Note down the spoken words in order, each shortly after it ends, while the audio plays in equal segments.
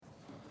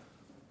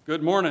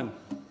Good morning.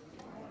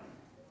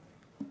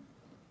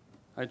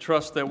 I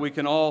trust that we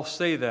can all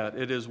say that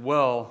it is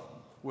well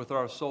with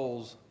our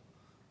souls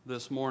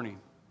this morning.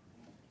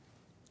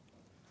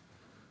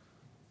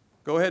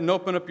 Go ahead and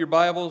open up your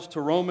Bibles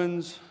to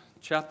Romans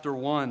chapter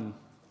 1.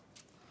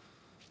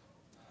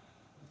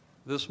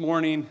 This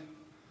morning,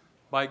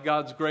 by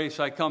God's grace,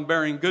 I come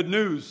bearing good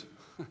news.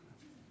 Let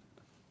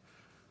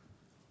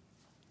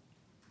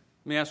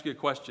me ask you a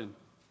question.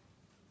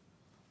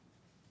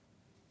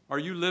 Are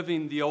you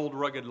living the old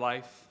rugged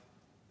life?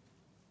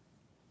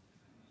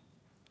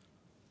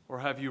 Or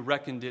have you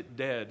reckoned it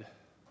dead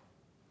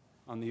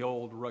on the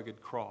old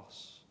rugged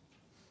cross?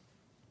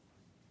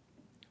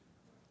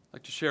 I'd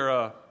like to share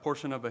a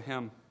portion of a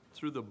hymn,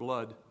 Through the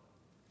Blood.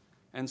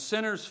 And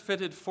sinners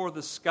fitted for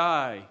the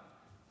sky,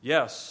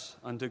 yes,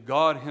 unto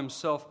God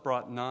himself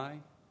brought nigh,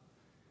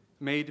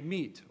 made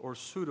meet or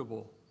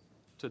suitable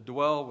to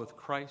dwell with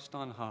Christ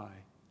on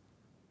high,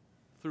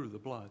 through the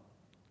blood.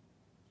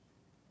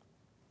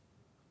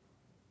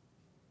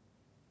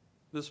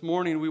 This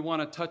morning we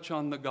want to touch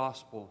on the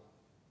gospel.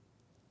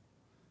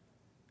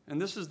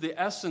 And this is the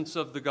essence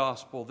of the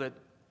gospel,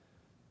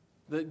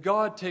 that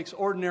God takes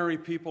ordinary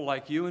people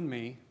like you and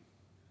me,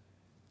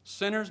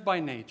 sinners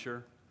by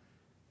nature,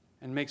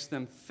 and makes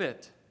them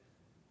fit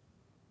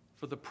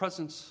for the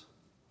presence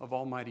of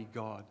Almighty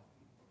God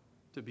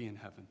to be in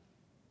heaven.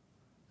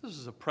 This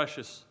is a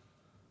precious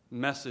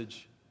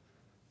message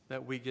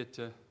that we get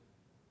to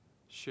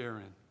share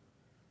in.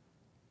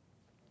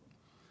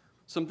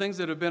 Some things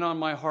that have been on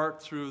my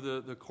heart through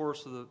the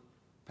course of the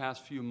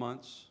past few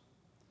months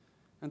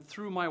and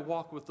through my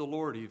walk with the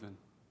Lord even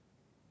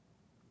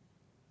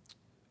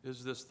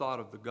is this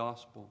thought of the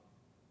gospel.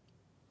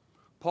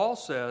 Paul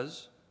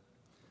says,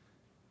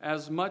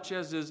 as much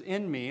as is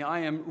in me, I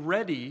am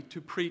ready to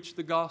preach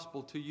the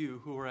gospel to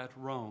you who are at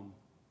Rome.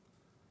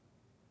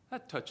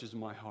 That touches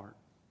my heart.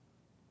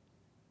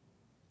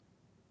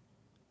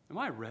 Am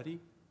I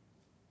ready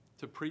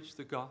to preach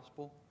the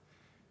gospel?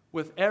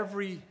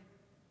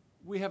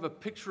 We have a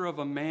picture of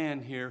a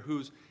man here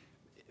who's,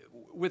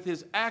 with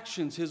his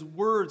actions, his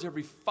words,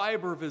 every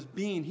fiber of his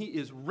being, he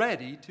is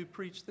ready to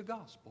preach the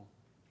gospel.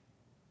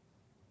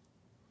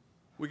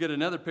 We get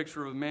another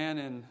picture of a man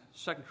in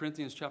 2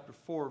 Corinthians chapter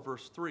 4,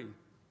 verse 3.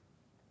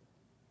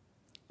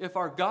 If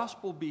our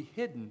gospel be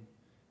hidden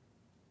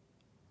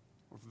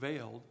or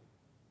veiled,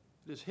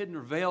 it is hidden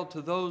or veiled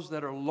to those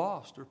that are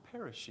lost or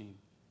perishing.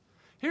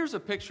 Here's a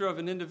picture of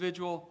an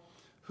individual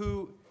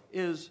who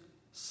is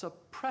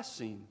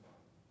suppressing,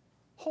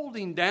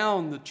 holding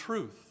down the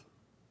truth.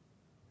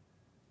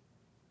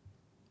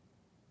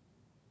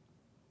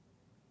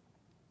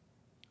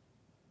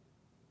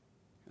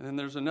 And then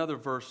there's another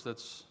verse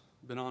that's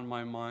been on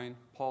my mind.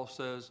 Paul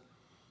says,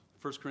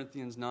 1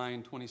 Corinthians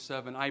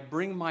 9:27, I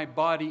bring my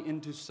body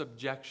into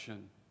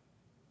subjection,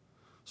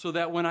 so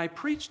that when I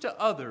preach to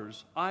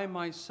others, I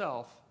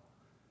myself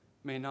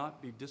may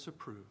not be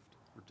disapproved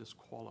or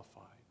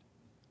disqualified.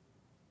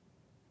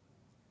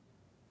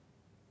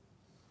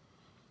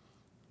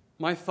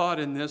 My thought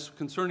in this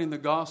concerning the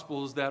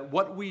gospel is that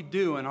what we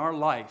do in our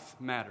life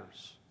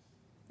matters.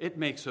 It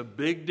makes a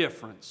big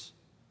difference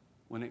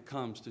when it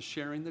comes to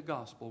sharing the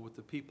gospel with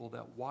the people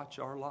that watch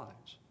our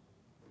lives.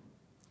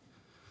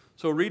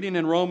 So reading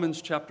in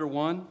Romans chapter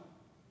 1,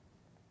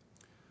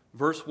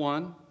 verse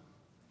 1,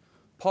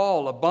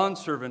 Paul, a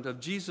bondservant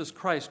of Jesus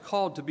Christ,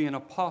 called to be an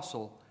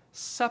apostle,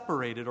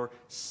 separated or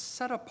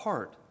set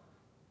apart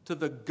to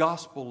the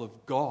gospel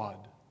of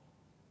God,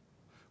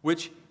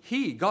 which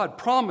God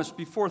promised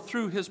before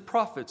through his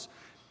prophets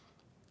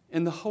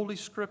in the Holy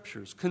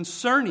Scriptures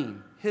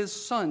concerning his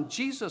Son,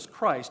 Jesus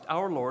Christ,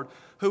 our Lord,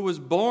 who was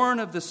born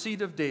of the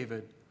seed of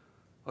David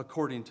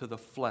according to the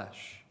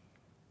flesh,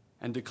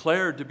 and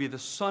declared to be the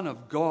Son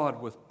of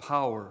God with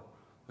power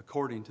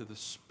according to the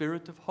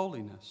Spirit of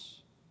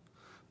holiness,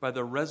 by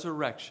the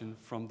resurrection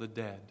from the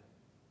dead.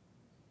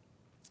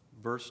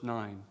 Verse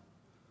 9,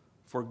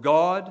 for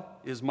God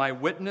is my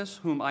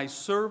witness, whom I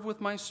serve with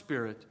my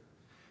spirit,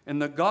 in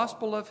the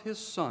gospel of his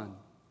Son,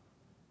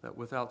 that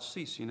without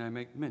ceasing I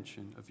make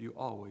mention of you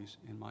always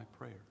in my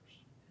prayers.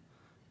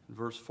 In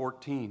verse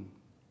 14,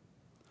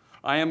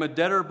 I am a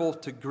debtor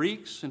both to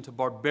Greeks and to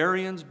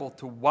barbarians, both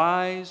to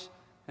wise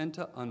and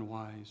to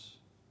unwise.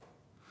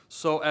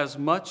 So as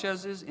much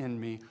as is in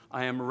me,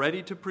 I am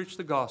ready to preach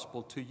the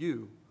gospel to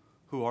you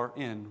who are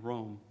in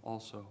Rome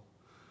also.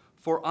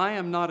 For I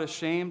am not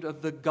ashamed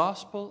of the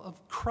gospel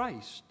of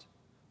Christ,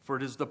 for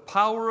it is the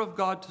power of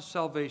God to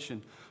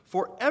salvation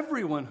for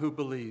everyone who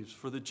believes,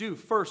 for the Jew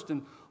first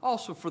and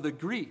also for the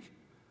Greek.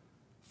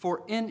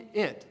 For in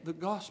it, the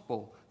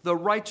gospel, the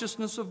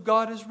righteousness of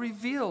God is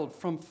revealed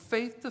from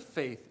faith to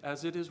faith,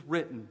 as it is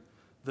written,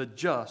 the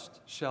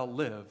just shall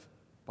live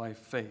by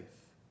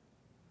faith.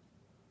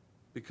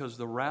 Because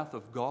the wrath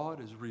of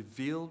God is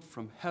revealed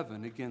from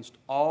heaven against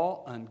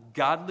all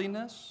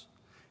ungodliness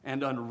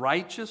and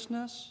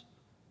unrighteousness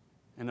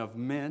and of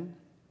men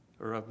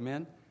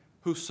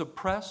who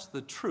suppress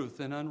the truth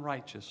in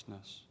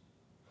unrighteousness.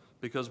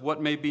 Because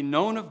what may be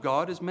known of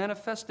God is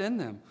manifest in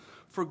them,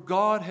 For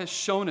God has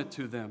shown it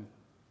to them.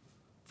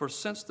 For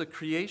since the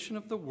creation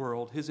of the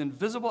world, his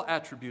invisible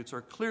attributes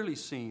are clearly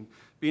seen,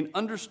 being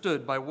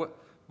understood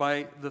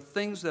by the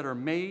things that are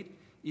made,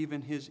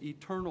 even his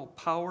eternal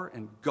power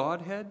and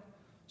Godhead,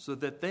 so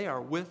that they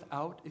are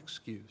without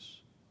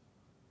excuse.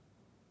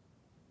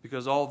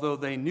 Because although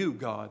they knew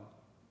God,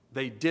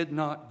 they did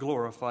not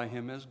glorify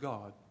him as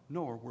God,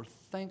 nor were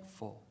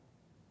thankful,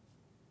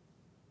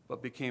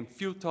 but became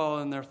futile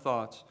in their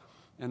thoughts,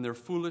 and their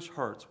foolish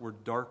hearts were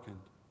darkened.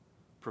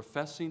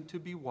 Professing to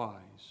be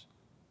wise,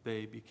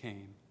 they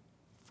became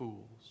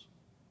fools.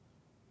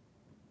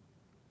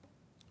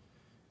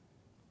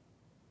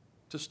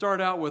 To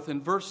start out with,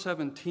 in verse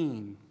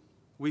 17,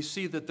 we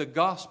see that the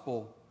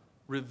gospel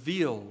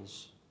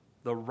reveals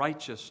the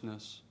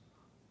righteousness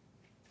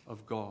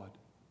of God.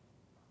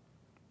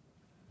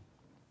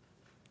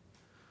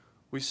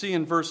 We see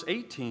in verse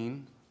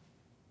 18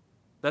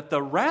 that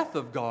the wrath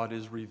of God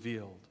is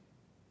revealed.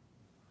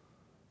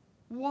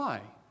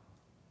 Why?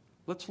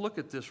 Let's look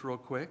at this real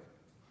quick.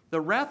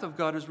 The wrath of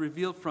God is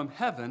revealed from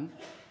heaven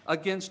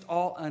against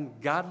all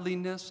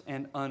ungodliness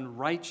and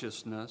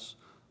unrighteousness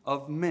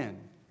of men.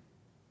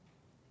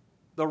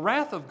 The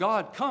wrath of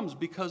God comes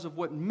because of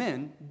what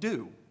men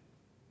do,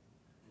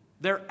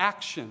 their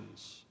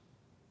actions.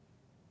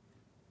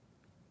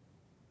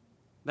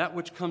 That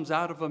which comes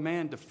out of a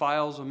man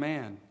defiles a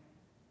man.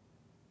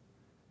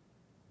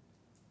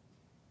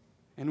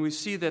 And we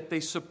see that they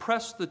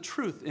suppress the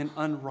truth in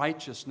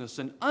unrighteousness,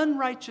 an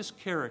unrighteous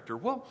character.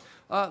 Well,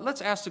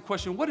 let's ask the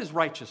question, what is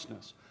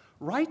righteousness?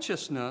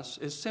 Righteousness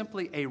is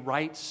simply a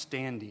right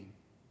standing.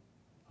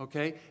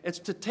 Okay? It's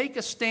to take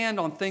a stand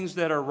on things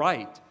that are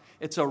right.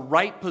 It's a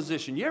right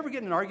position. You ever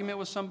get in an argument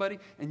with somebody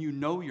and you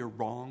know you're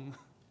wrong?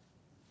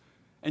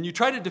 And you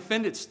try to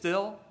defend it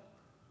still?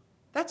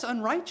 That's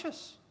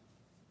unrighteous.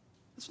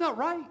 It's not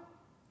right.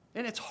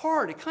 And it's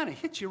hard. It kind of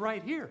hits you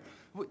right here.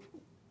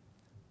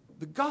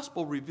 The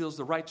gospel reveals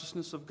the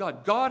righteousness of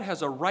God. God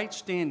has a right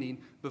standing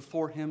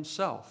before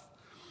himself.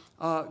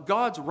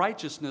 God's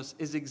righteousness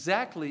is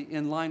exactly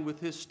in line with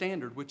his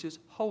standard, which is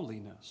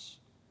holiness.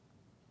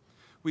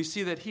 We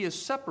see that he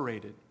is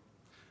separated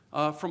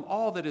from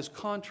all that is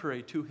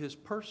contrary to his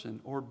person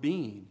or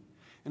being.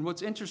 And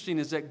what's interesting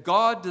is that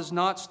God does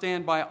not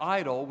stand by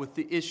idle with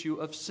the issue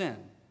of sin.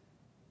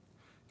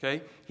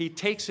 Okay? He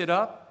takes it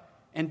up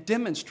and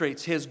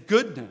demonstrates his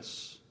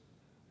goodness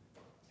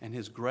and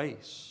his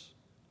grace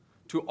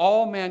to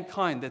all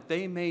mankind, that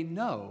they may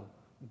know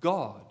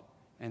God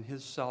and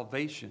his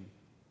salvation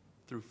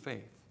through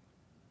faith.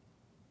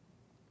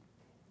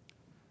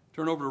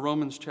 Turn over to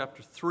Romans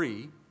chapter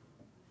 3,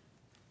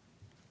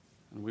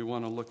 and we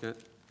want to look at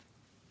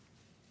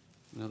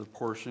another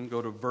portion.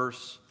 Go to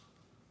verse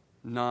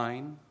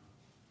 9.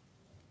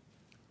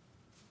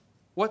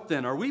 What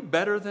then? Are we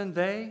better than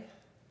they?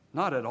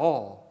 Not at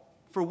all.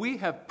 For we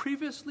have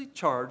previously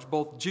charged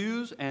both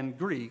Jews and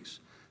Greeks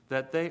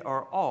that they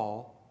are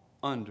all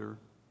under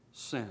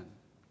sin.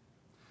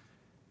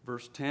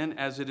 Verse 10,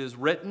 as it is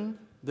written,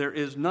 there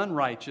is none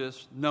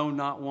righteous, no,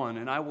 not one.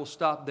 And I will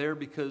stop there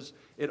because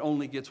it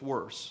only gets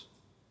worse.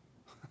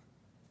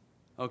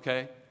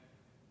 Okay?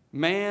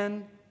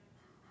 Man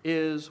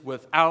is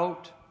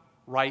without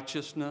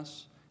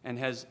righteousness and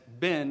has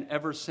been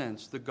ever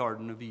since the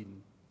Garden of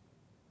Eden.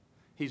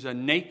 He's a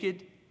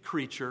naked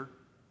creature,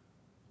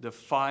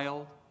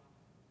 defiled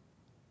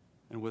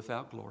and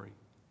without glory.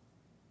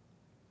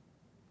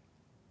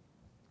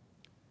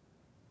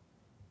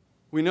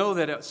 We know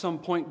that at some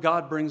point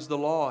God brings the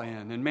law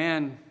in, and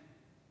man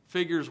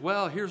figures,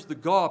 well, here's the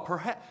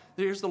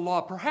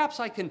law. Perhaps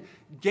I can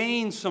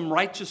gain some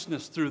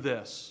righteousness through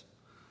this.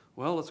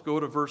 Well, let's go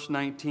to verse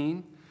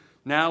 19.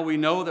 Now we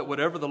know that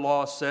whatever the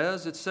law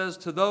says, it says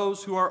to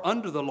those who are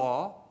under the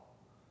law,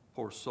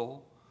 poor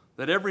soul,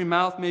 that every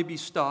mouth may be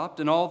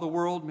stopped and all the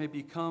world may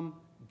become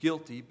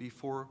guilty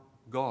before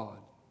God.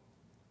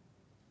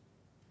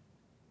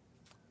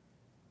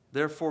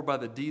 Therefore, by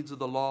the deeds of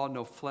the law,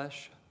 no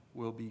flesh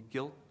will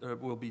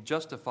be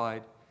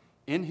justified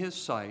in his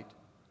sight,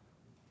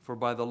 for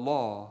by the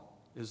law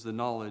is the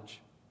knowledge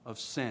of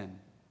sin.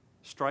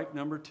 Strike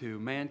number 2,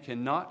 man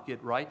cannot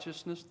get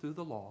righteousness through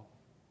the law.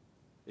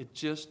 It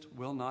just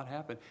will not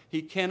happen.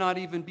 He cannot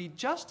even be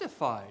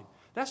justified.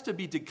 That's to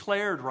be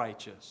declared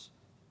righteous.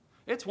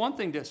 It's one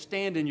thing to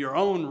stand in your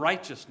own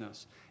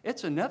righteousness.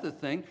 It's another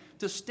thing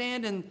to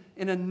stand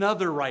in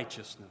another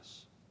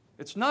righteousness.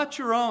 It's not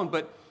your own,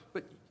 but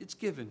it's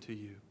given to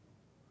you.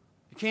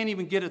 You can't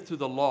even get it through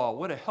the law.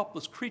 What a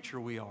helpless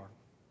creature we are.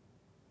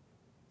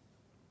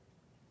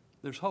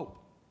 There's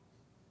hope.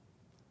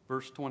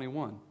 Verse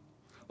 21.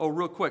 Oh,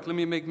 real quick, let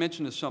me make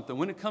mention of something.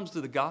 When it comes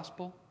to the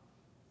gospel,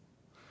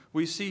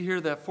 we see here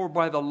that for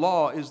by the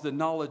law is the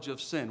knowledge of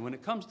sin. When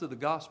it comes to the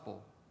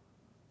gospel,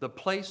 the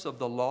place of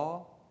the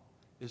law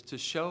is to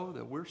show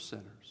that we're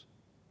sinners.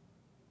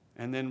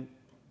 And then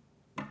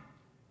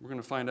we're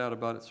going to find out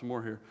about it some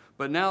more here.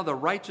 But now the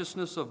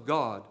righteousness of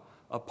God,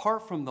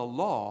 apart from the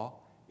law,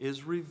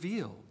 is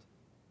revealed.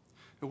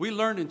 And we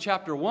learned in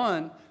chapter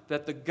 1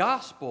 that the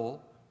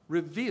gospel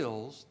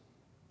reveals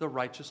the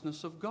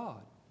righteousness of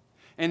God.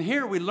 And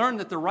here we learn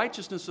that the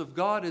righteousness of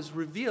God is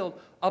revealed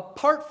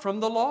apart from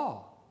the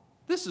law.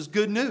 This is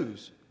good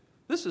news.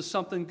 This is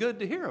something good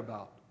to hear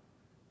about.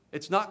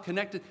 It's not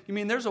connected. You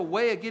mean there's a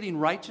way of getting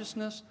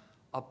righteousness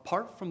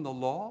apart from the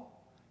law?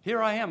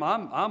 Here I am.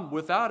 I'm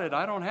without it.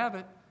 I don't have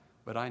it,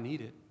 but I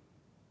need it.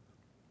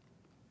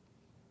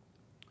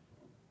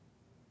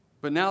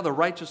 But now the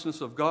righteousness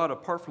of God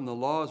apart from the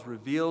law is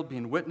revealed,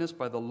 being witnessed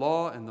by the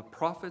law and the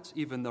prophets,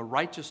 even the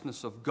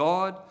righteousness of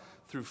God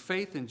through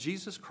faith in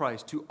Jesus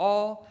Christ to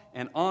all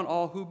and on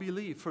all who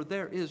believe. For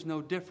there is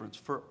no difference,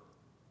 for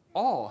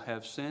all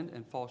have sinned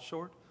and fall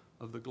short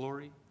of the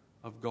glory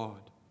of God.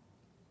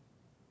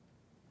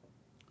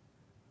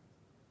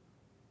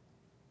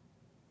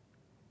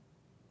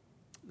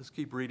 Let's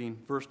keep reading.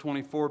 Verse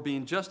 24,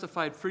 being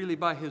justified freely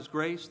by his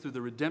grace through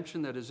the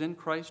redemption that is in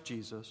Christ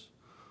Jesus,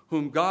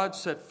 whom God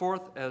set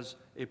forth as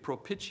a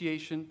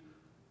propitiation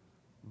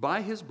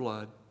by his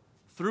blood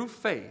through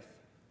faith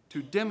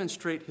to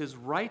demonstrate his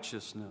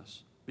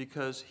righteousness,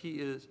 because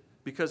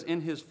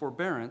in his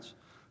forbearance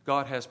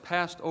God has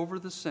passed over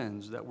the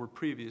sins that were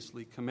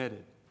previously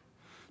committed,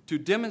 to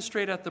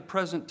demonstrate at the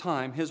present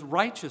time his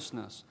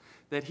righteousness,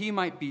 that he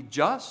might be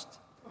just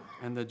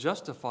and the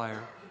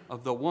justifier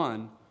of the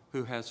one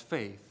who has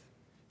faith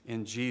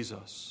in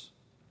Jesus.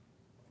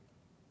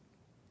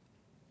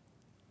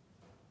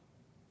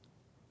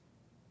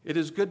 It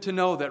is good to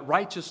know that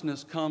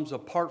righteousness comes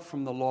apart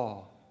from the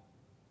law,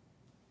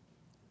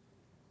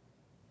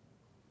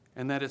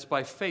 and that it's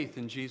by faith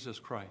in Jesus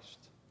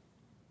Christ.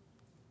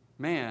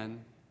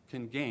 Man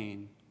can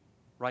gain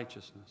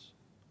righteousness.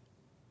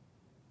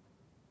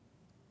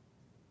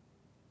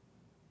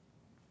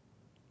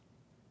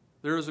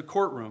 There is a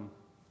courtroom,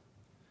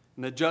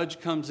 and the judge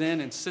comes in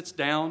and sits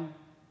down.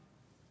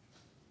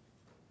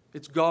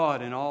 It's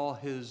God in all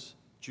his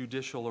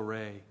judicial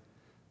array,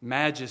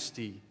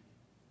 majesty,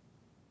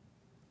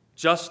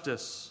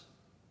 justice.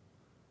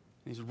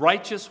 He's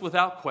righteous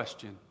without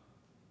question.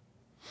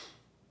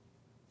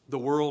 The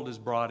world is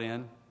brought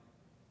in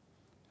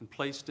and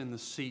placed in the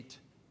seat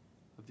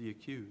of the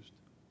accused.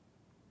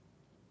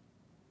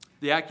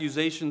 The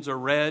accusations are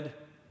read,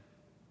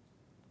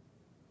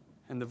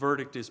 and the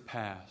verdict is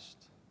passed.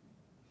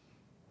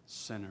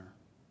 Sinner.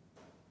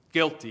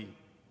 Guilty.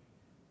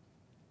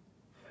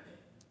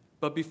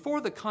 But before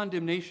the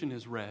condemnation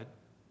is read,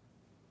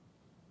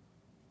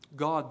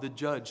 God, the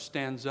judge,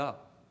 stands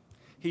up.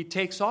 He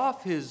takes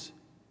off his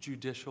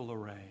judicial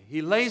array.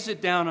 He lays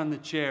it down on the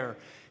chair.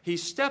 He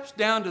steps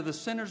down to the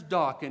sinner's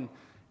dock,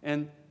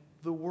 and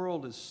the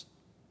world is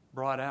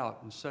brought out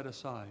and set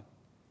aside.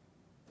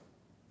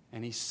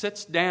 And he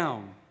sits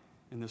down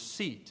in the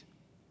seat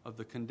of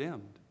the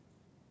condemned.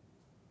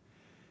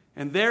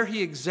 And there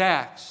he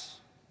exacts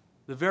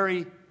the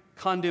very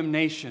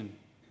condemnation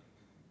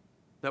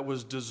that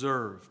was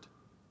deserved.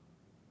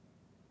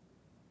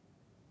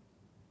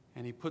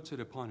 And he puts it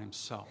upon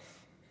himself.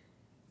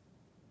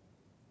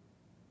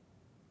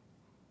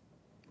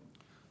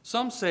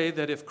 Some say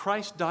that if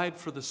Christ died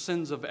for the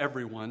sins of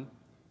everyone,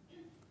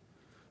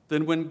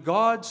 then when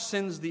God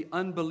sends the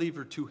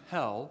unbeliever to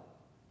hell,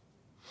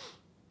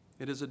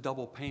 it is a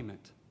double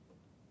payment.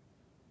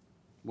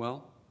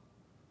 Well,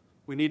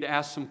 we need to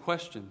ask some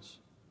questions.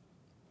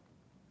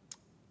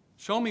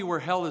 Show me where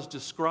hell is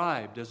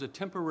described as a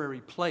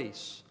temporary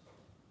place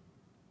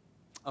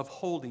of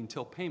holding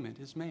till payment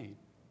is made.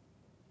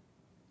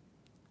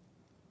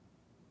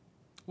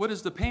 What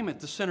is the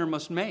payment the sinner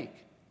must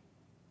make?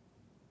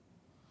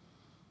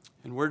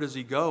 And where does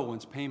he go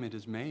once payment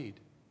is made?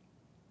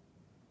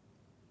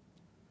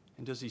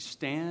 And does he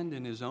stand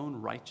in his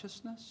own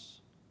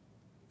righteousness?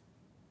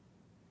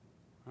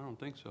 I don't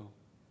think so.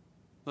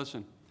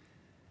 Listen,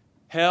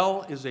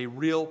 hell is a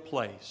real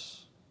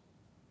place.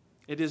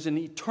 It is an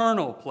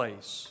eternal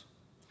place.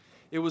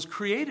 It was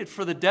created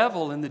for the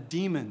devil and the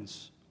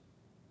demons.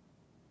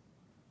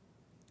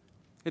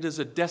 It is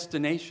a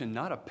destination,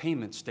 not a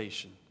payment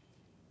station.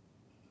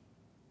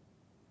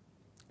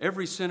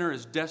 Every sinner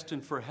is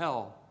destined for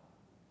hell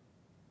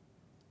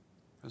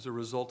as a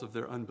result of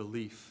their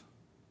unbelief.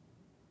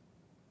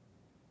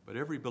 But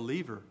every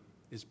believer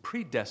is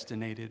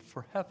predestinated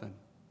for heaven.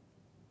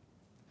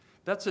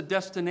 That's a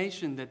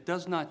destination that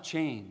does not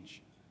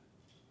change.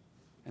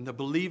 And the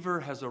believer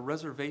has a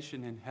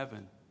reservation in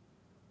heaven.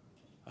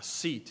 A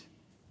seat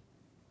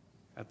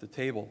at the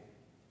table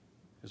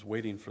is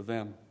waiting for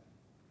them.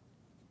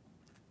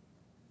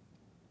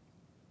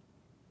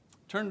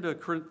 Turn to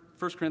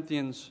 1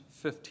 Corinthians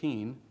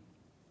 15.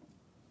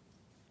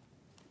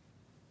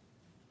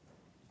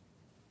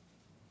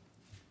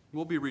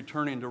 We'll be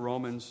returning to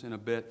Romans in a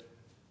bit.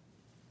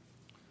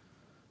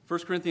 1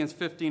 Corinthians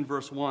 15,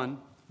 verse 1.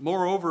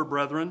 Moreover,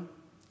 brethren,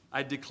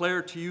 I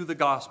declare to you the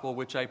gospel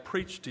which I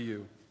preached to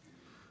you,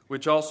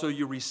 which also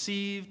you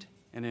received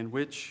and in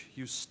which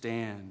you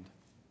stand,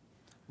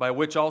 by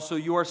which also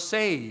you are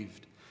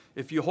saved,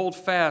 if you hold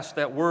fast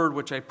that word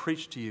which I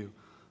preached to you,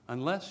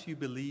 unless you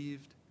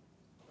believed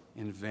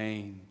in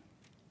vain.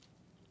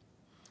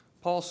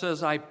 Paul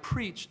says, I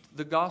preached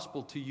the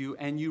gospel to you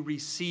and you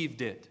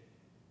received it.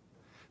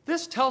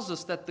 This tells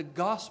us that the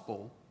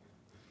gospel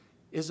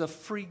is a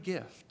free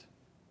gift.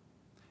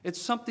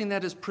 It's something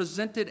that is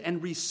presented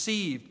and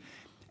received,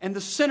 and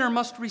the sinner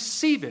must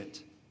receive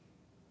it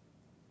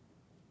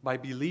by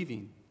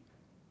believing,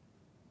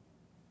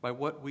 by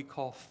what we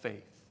call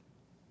faith.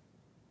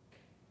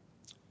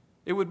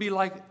 It would be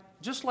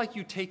just like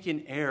you take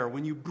in air.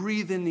 When you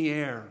breathe in the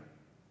air,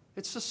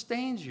 it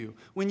sustains you.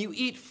 When you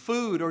eat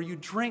food or you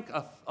drink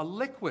a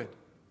liquid,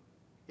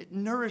 it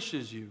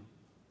nourishes you.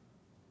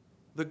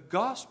 The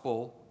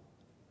gospel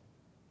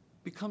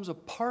becomes a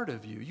part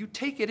of you. You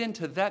take it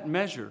into that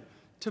measure.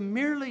 To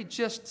merely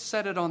just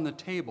set it on the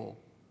table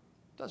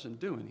doesn't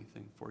do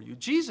anything for you.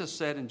 Jesus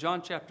said in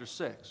John chapter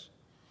 6,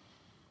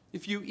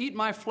 if you eat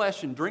my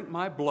flesh and drink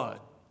my blood,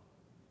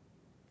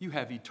 you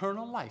have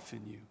eternal life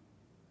in you.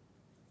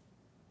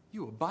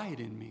 You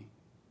abide in me.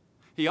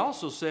 He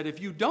also said,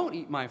 if you don't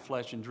eat my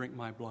flesh and drink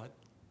my blood,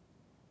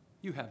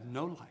 you have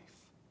no life.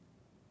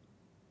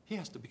 He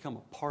has to become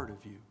a part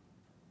of you.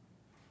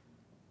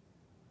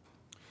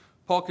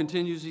 Paul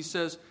continues, he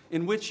says,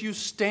 in which you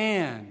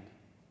stand.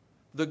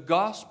 The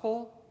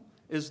gospel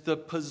is the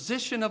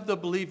position of the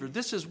believer.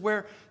 This is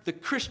where the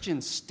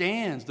Christian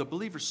stands. The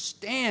believer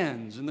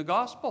stands in the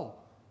gospel.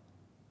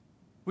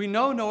 We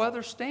know no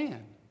other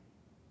stand.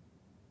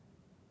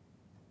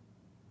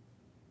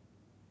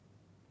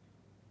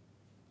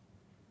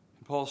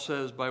 Paul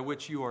says, by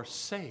which you are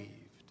saved.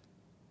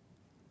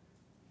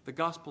 The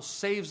gospel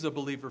saves the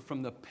believer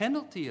from the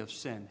penalty of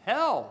sin,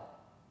 hell.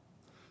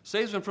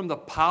 Saves him from the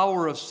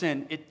power of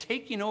sin, it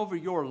taking over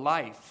your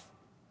life,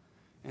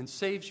 and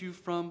saves you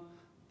from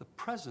the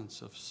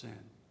presence of sin.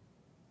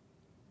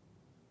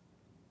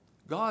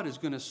 God is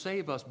going to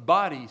save us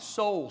body,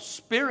 soul,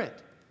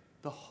 spirit,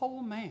 the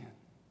whole man.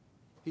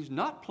 He's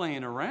not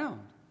playing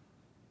around.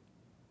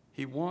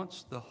 He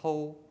wants the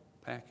whole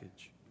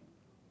package.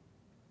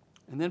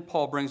 And then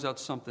Paul brings out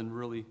something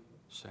really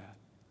sad.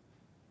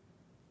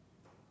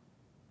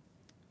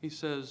 He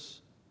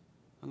says,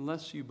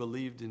 unless you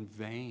believed in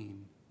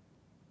vain.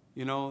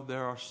 You know,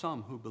 there are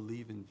some who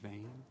believe in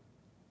vain.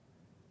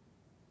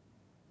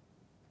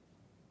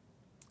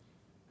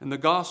 And the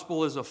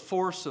gospel is a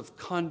force of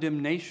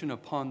condemnation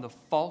upon the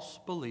false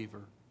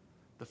believer,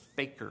 the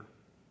faker,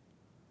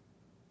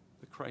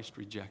 the Christ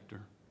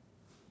rejecter.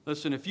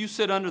 Listen, if you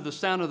sit under the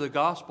sound of the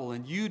gospel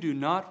and you do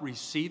not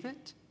receive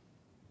it,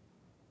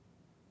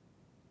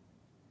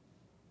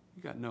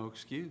 you got no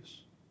excuse.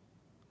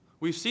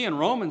 We see in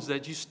Romans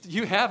that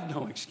you have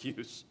no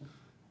excuse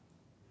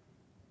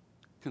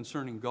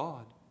concerning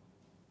God.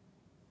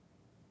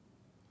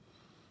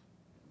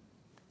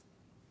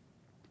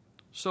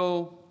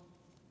 So,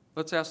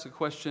 let's ask the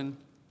question,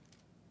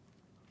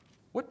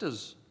 what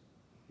does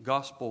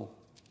gospel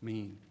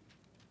mean?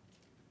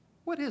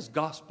 What is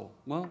gospel?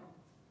 Well,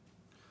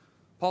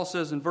 Paul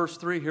says in verse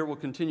 3 here, we'll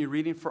continue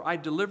reading, for I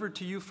delivered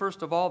to you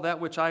first of all that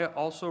which I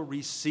also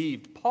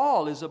received.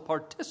 Paul is a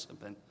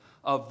participant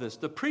of this.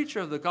 The preacher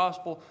of the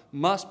gospel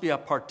must be a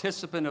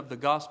participant of the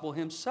gospel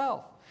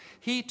himself.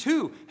 He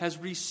too has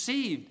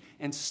received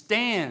and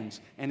stands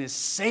and is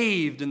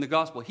saved in the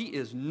gospel. He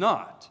is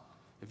not,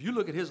 if you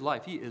look at his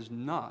life, he is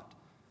not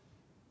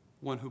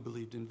one who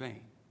believed in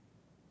vain.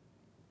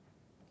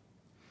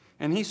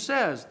 And he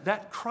says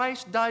that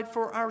Christ died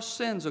for our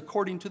sins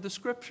according to the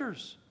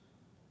Scriptures.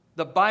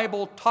 The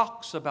Bible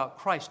talks about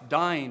Christ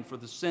dying for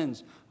the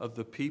sins of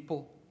the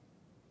people.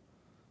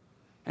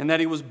 And that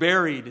he was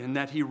buried and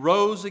that he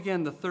rose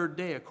again the third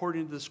day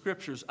according to the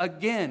Scriptures.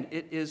 Again,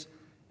 it is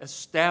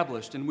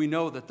established, and we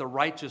know that the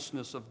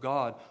righteousness of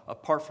God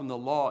apart from the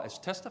law is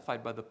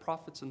testified by the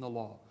prophets and the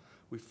law.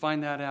 We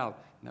find that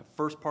out in that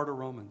first part of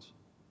Romans.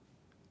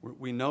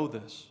 We know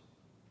this.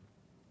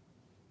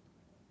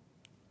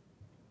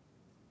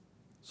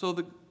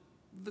 So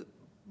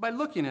by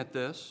looking at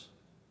this,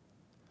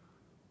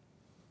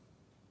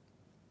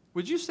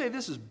 would you say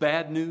this is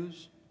bad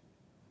news?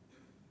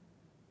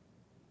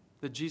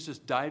 That Jesus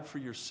died for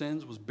your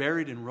sins, was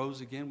buried and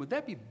rose again? Would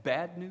that be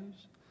bad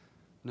news?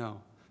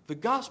 No. The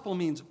gospel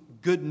means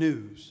good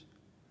news.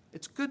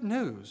 It's good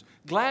news.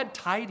 Glad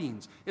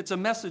tidings. It's a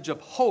message of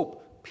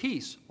hope,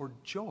 peace, or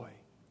joy.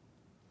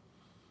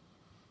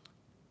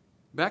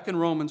 Back in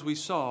Romans, we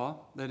saw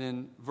that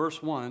in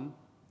verse 1,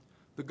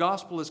 the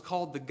gospel is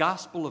called the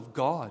gospel of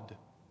God.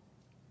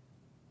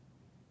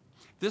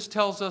 This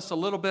tells us a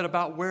little bit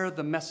about where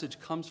the message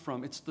comes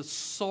from. It's the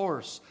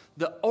source,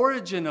 the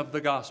origin of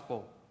the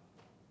gospel.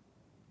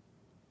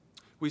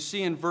 We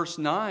see in verse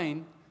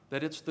 9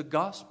 that it's the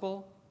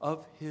gospel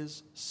of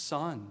his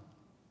Son.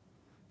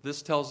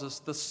 This tells us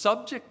the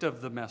subject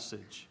of the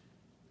message,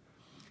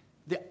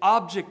 the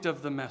object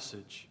of the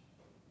message.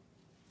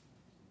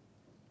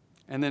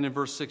 And then in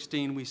verse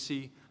 16 we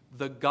see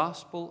the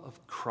gospel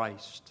of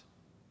Christ.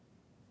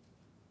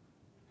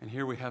 And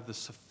here we have the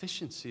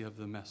sufficiency of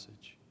the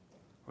message,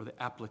 or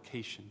the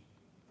application.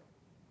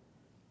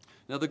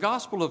 Now, the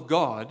gospel of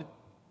God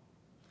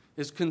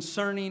is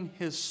concerning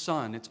his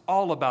Son. It's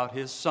all about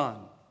his Son.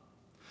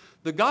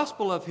 The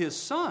gospel of his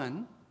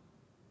Son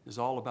is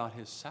all about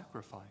his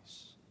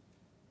sacrifice.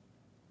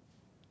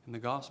 And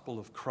the gospel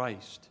of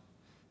Christ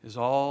is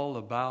all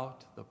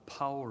about the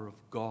power of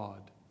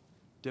God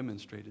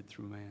demonstrated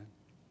through man.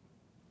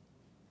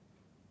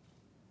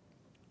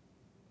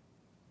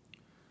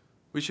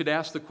 We should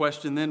ask the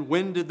question then,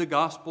 when did the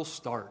gospel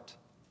start?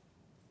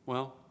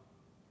 Well,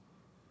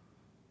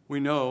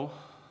 we know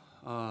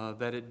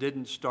that it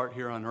didn't start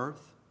here on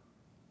earth.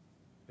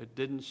 It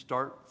didn't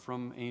start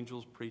from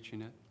angels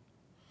preaching it.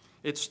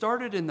 It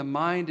started in the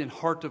mind and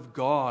heart of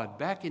God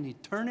back in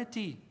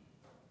eternity.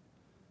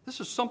 This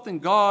is something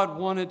God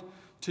wanted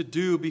to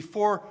do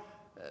before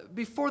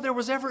there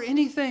was ever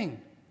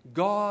anything.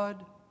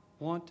 God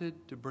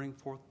wanted to bring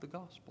forth the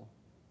gospel.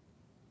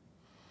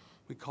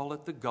 We call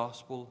it the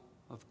gospel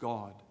of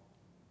God.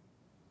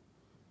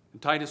 In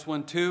Titus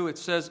 1:2, it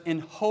says, in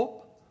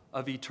hope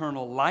of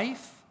eternal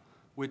life,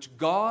 which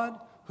God,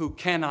 who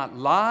cannot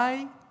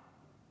lie,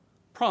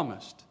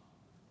 promised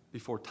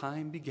before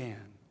time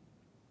began.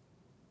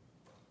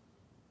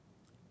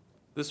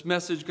 This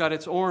message got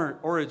its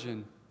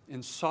origin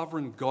in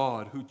sovereign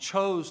God, who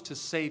chose to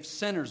save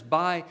sinners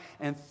by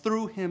and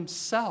through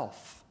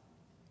himself,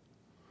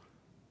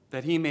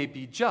 that he may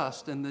be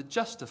just and the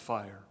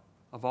justifier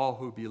of all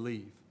who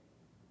believe.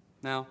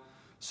 Now,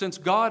 since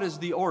God is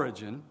the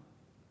origin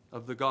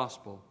of the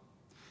gospel,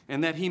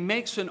 and that he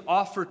makes an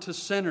offer to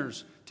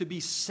sinners to be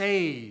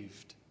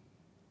saved,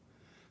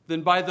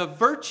 then by the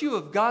virtue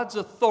of God's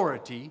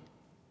authority,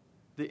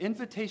 the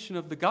invitation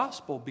of the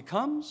gospel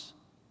becomes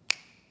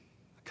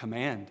a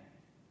command.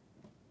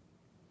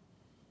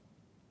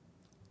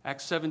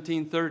 Acts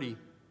 17:30,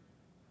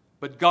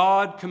 but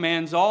God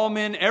commands all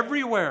men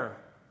everywhere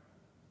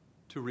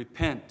to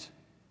repent,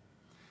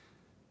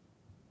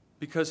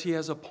 because he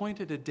has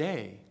appointed a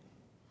day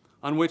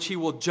on which he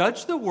will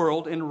judge the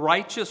world in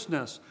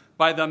righteousness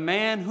by the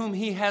man whom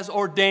he has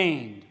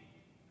ordained.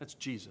 That's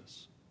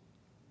Jesus.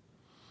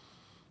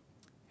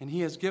 And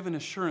he has given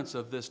assurance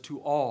of this to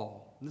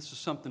all. And this is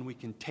something we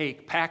can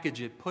take, package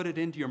it, put it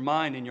into your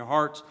mind and your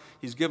hearts.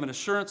 He's given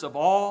assurance of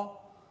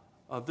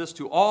this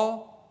to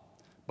all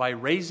by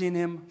raising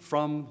him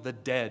from the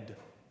dead.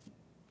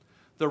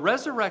 The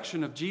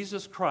resurrection of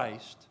Jesus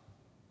Christ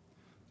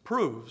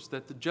proves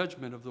that the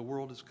judgment of the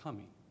world is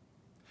coming.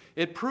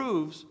 It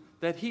proves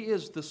that he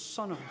is the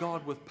Son of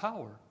God with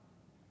power.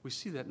 We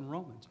see that in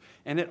Romans.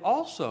 And it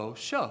also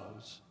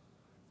shows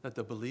that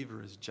the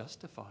believer is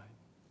justified.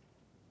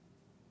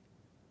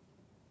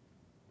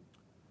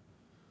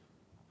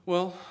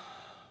 Well,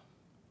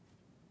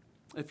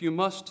 if you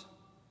must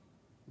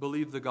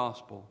believe the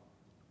gospel,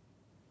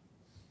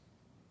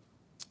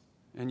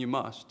 and you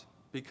must,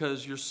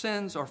 because your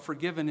sins are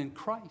forgiven in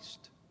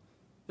Christ.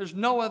 There's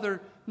no other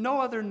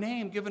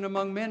name given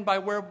among men by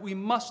where we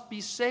must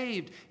be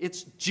saved.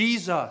 It's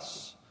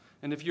Jesus.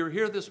 And if you're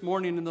here this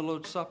morning in the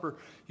Lord's Supper,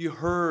 you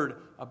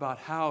heard about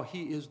how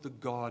he is the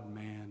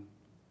God-man.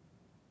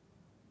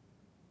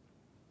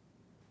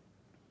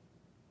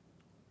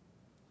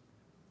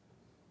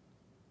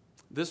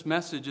 This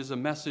message is a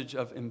message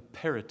of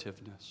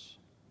imperativeness.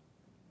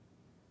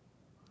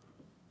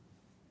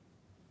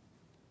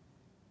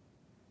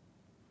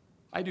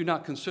 I do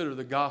not consider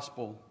the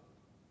gospel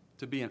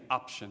to be an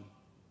option.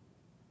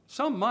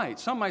 Some might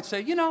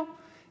say, you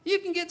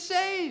can get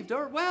saved.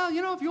 Or,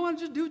 if you want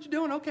to just do what you're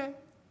doing, okay.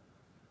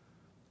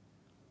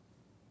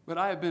 But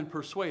I have been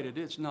persuaded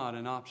it's not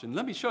an option.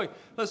 Let me show you.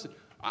 Listen,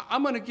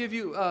 I'm going to give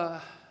you,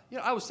 I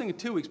was thinking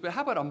 2 weeks, but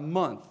how about a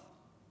month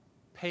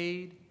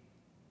paid,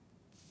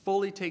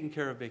 fully taken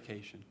care of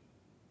vacation?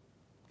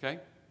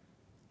 Okay?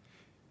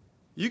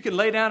 You can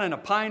lay down in a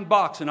pine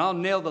box and I'll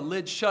nail the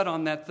lid shut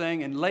on that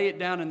thing and lay it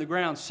down in the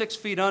ground 6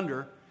 feet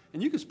under,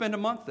 and you can spend a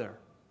month there.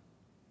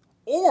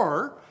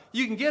 Or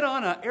you can get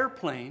on an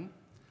airplane,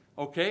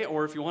 okay,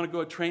 or if you want to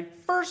go a train,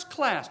 first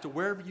class to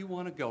wherever you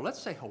want to go.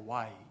 Let's say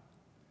Hawaii.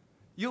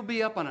 You'll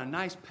be up on a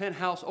nice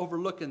penthouse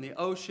overlooking the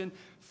ocean,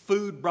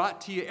 food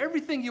brought to you,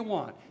 everything you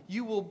want.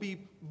 You will be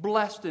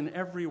blessed in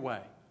every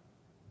way.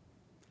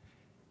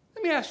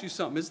 Let me ask you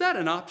something. Is that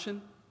an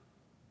option?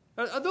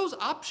 Are those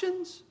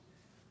options?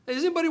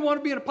 Does anybody want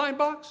to be in a pine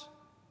box?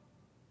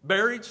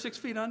 Buried 6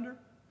 feet under?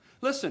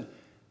 Listen,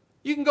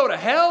 you can go to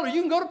hell or you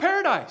can go to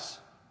paradise.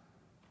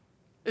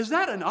 Is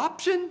that an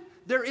option?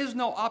 There is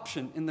no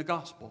option in the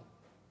gospel.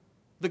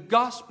 The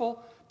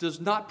gospel does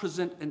not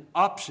present an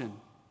option.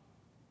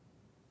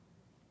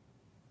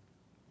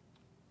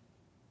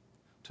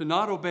 To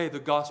not obey the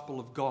gospel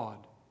of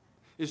God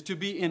is to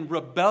be in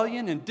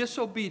rebellion and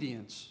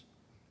disobedience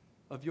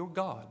of your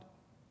God,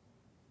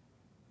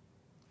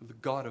 of the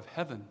God of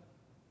heaven.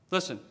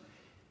 Listen,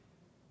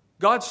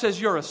 God says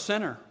you're a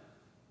sinner.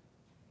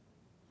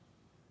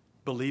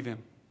 Believe him.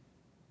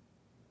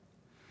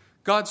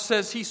 God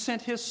says he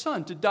sent his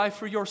son to die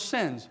for your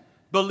sins.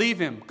 Believe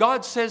him.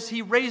 God says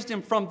he raised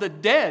him from the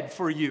dead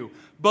for you.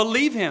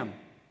 Believe him.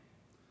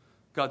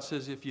 God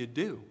says if you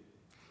do,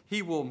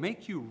 he will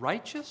make you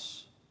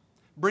righteous,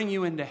 bring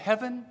you into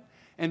heaven,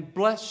 and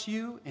bless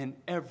you in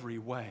every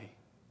way.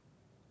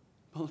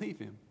 Believe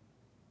him.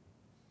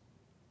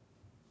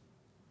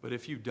 But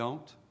if you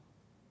don't,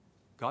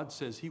 God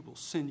says he will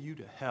send you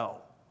to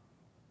hell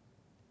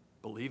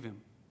believe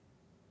him.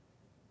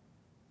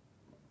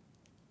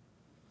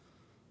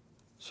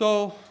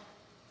 So,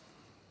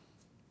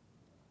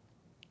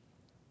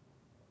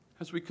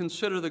 as we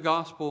consider the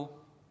gospel,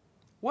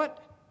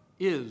 what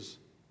is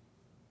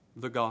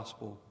the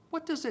gospel?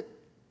 What does it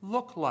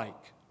look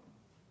like?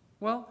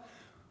 Well,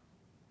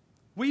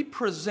 we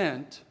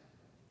present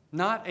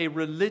not a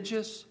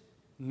religious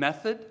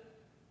method,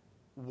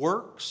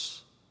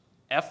 works,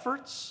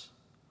 efforts.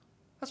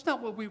 That's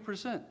not what we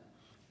present.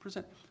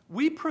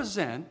 We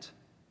present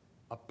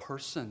a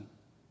person,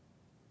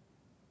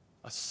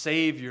 a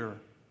Savior.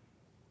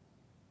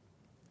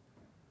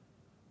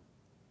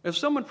 If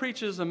someone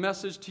preaches a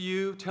message to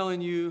you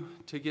telling you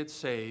to get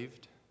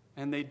saved,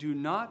 and they do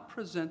not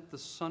present the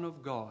Son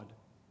of God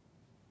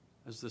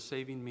as the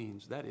saving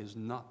means, that is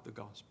not the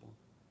gospel.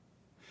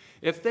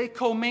 If they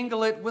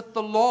commingle it with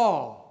the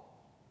law,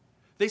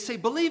 they say,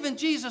 believe in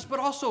Jesus, but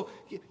also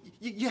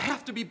you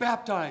have to be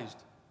baptized.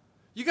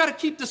 You got to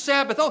keep the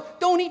Sabbath. Oh,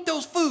 don't eat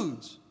those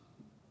foods.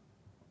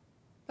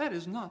 That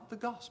is not the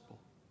gospel.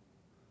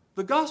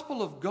 The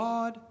gospel of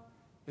God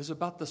is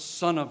about the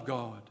Son of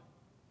God.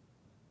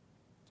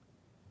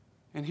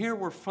 And here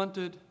we're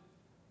fronted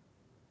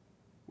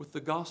with the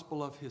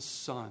gospel of his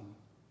Son.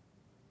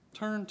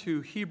 Turn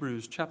to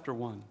Hebrews chapter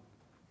 1.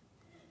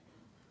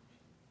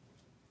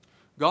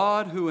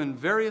 God, who in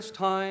various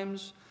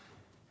times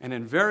and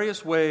in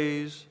various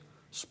ways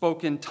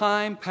spoke in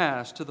time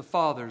past to the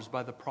fathers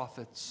by the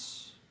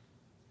prophets,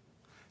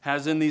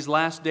 has in these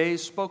last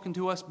days spoken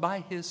to us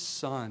by his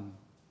Son,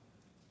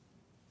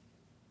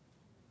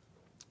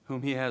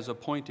 whom he has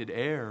appointed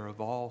heir of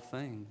all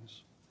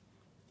things,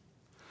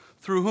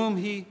 through whom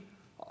he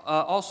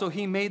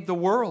made the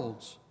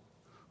worlds,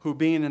 who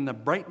being in the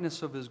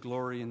brightness of his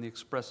glory and the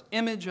express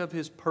image of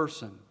his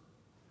person,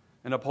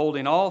 and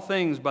upholding all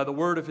things by the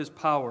word of his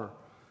power,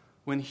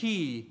 when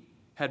he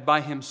had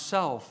by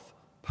himself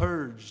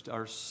purged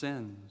our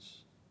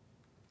sins,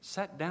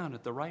 sat down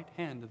at the right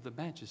hand of the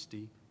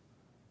majesty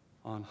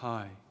on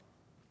high.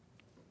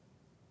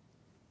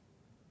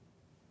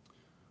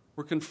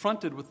 We're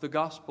confronted with the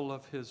gospel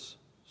of his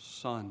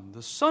Son.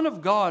 The Son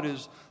of God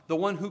is the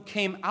one who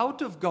came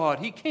out of God.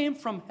 He came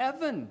from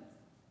heaven.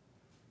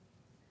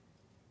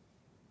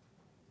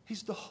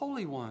 He's the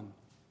Holy One.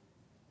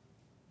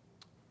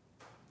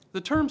 The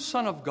term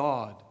Son of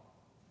God,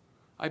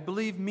 I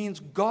believe,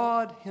 means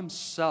God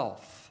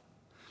himself.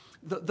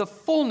 The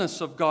fullness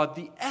of God,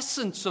 the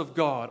essence of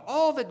God,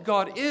 all that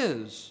God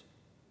is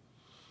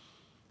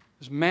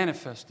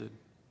manifested.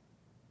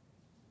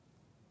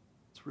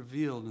 It's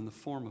revealed in the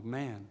form of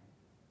man.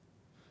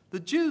 The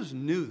Jews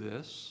knew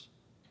this.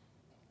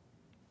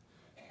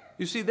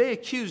 You see, they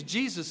accused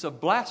Jesus of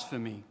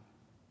blasphemy,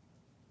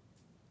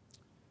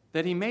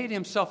 that he made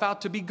himself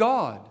out to be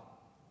God,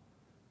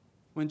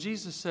 when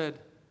Jesus said,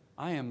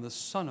 I am the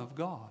Son of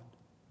God.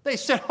 They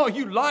said, oh,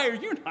 you liar,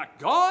 you're not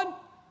God.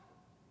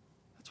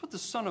 That's what the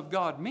Son of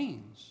God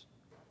means.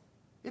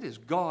 It is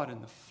God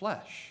in the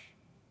flesh.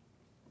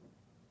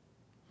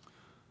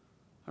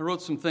 I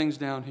wrote some things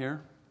down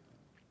here.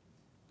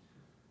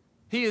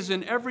 He is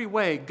in every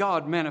way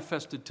God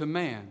manifested to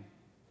man.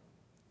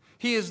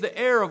 He is the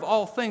heir of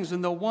all things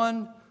and the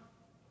one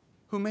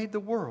who made the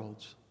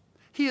worlds.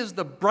 He is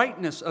the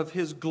brightness of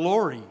his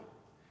glory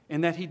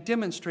in that he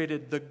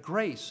demonstrated the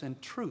grace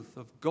and truth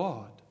of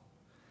God.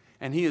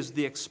 And he is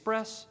the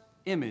express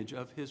image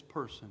of his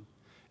person.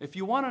 If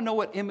you want to know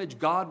what image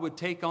God would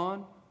take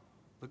on,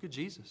 look at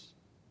Jesus.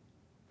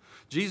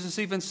 Jesus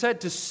even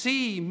said, to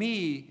see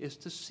me is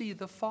to see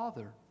the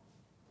Father.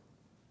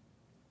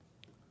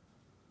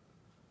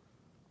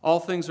 All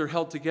things are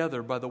held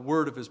together by the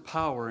word of his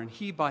power, and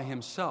he by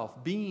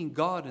himself, being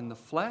God in the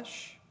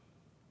flesh,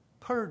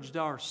 purged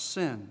our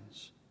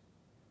sins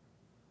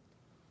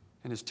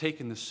and has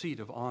taken the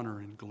seat of honor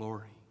and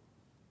glory.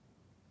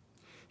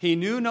 He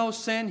knew no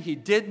sin, he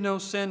did no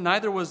sin,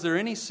 neither was there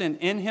any sin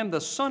in him.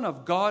 The Son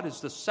of God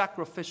is the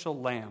sacrificial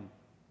lamb.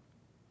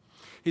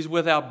 He's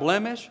without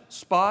blemish,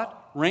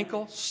 spot,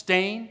 wrinkle,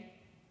 stain,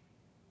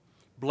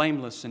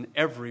 blameless in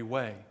every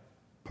way,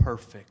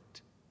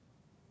 perfect.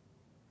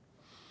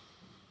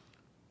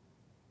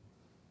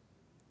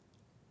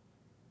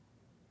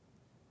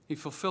 He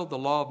fulfilled the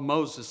law of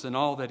Moses in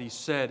all that he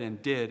said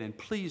and did, and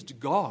pleased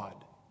God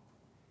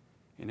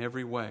in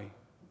every way,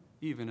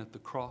 even at the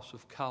cross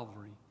of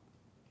Calvary,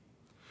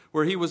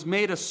 where he was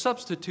made a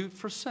substitute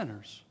for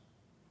sinners,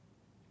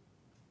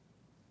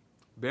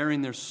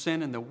 bearing their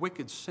sin and the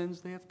wicked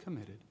sins they have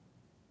committed.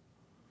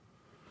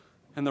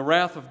 And the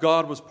wrath of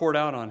God was poured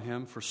out on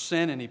him for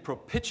sin, and he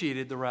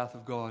propitiated the wrath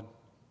of God.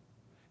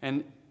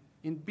 And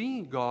in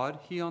being God,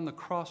 he on the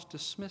cross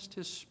dismissed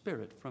his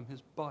spirit from his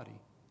body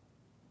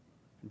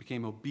and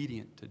became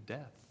obedient to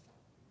death.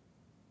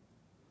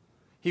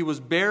 He was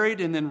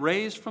buried and then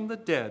raised from the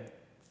dead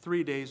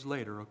 3 days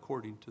later,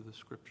 according to the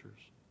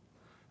Scriptures.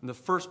 And the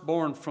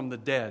firstborn from the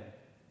dead,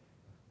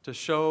 to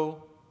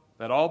show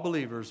that all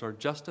believers are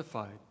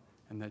justified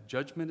and that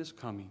judgment is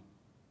coming,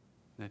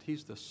 and that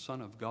he's the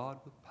Son of God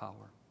with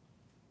power.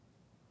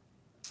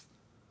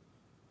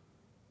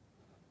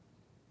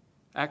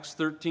 Acts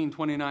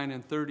 13:29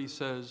 and 30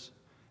 says,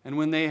 "And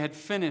when they had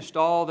finished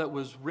all that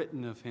was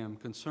written of him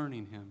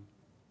concerning him,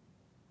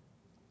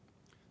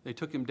 they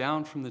took him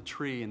down from the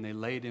tree and they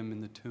laid him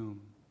in the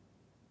tomb.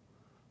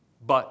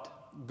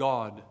 But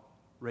God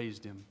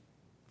raised him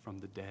from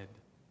the dead."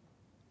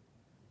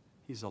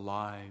 He's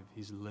alive.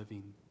 He's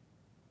living.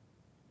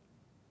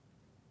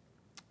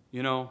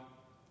 You know,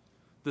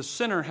 the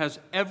sinner has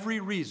every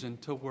reason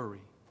to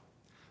worry.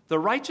 The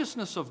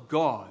righteousness of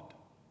God,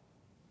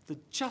 the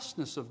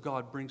justness of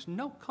God brings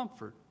no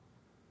comfort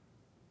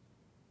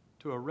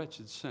to a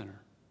wretched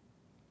sinner.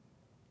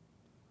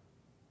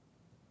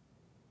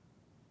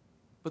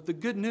 But the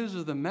good news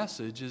of the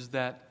message is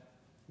that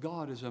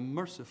God is a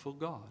merciful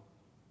God.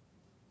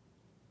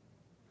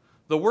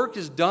 The work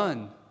is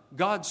done.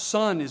 God's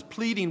Son is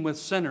pleading with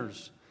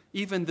sinners,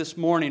 even this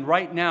morning,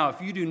 right now, if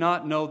you do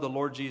not know the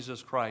Lord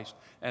Jesus Christ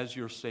as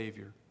your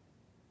Savior.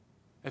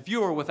 If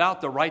you are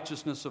without the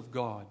righteousness of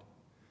God,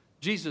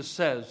 Jesus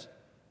says,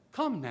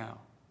 "Come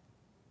now.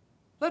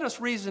 Let us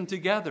reason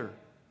together,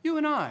 you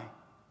and I."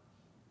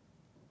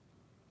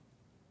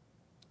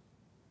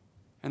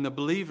 And the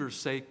believers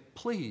say,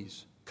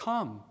 "Please,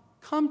 come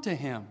to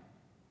Him.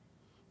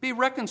 Be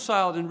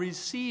reconciled and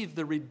receive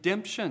the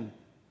redemption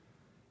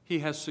He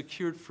has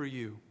secured for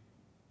you.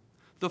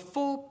 The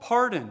full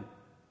pardon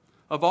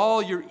of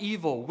all your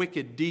evil,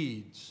 wicked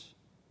deeds,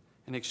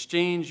 and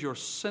exchange your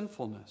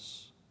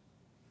sinfulness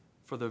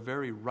for the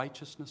very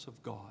righteousness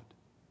of God."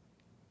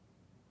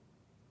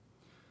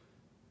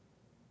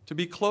 To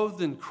be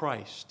clothed in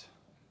Christ,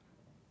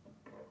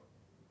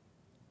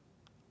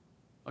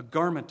 a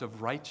garment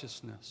of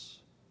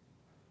righteousness,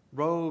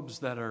 robes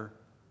that are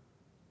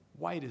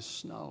white as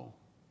snow.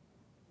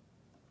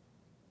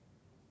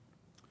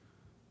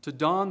 To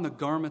don the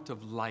garment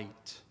of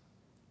light,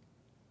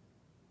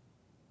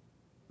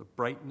 the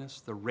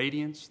brightness, the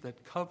radiance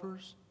that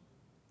covers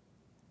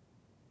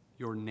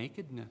your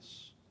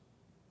nakedness.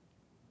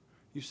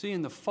 You see,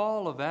 in the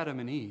fall of Adam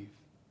and Eve,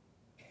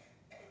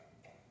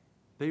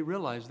 they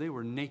realized they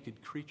were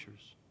naked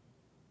creatures.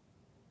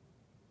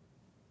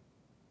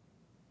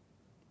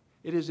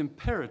 It is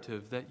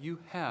imperative that you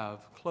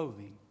have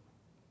clothing,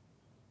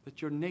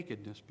 that your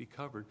nakedness be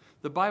covered.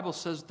 The Bible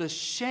says the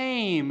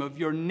shame of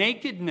your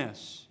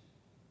nakedness,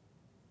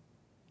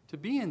 to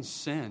be in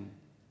sin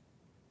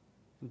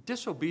and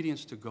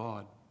disobedience to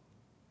God,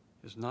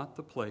 is not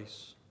the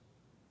place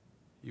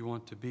you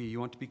want to be. You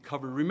want to be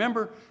covered.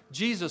 Remember,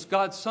 Jesus,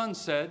 God's Son,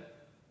 said,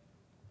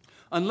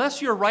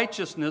 "Unless your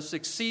righteousness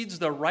exceeds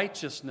the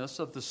righteousness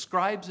of the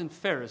scribes and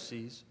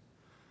Pharisees,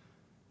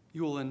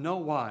 you will in no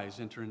wise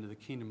enter into the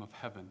kingdom of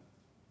heaven."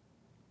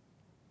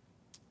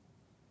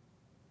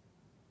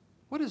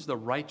 What is the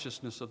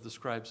righteousness of the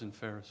scribes and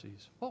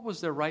Pharisees? What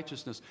was their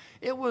righteousness?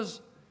 It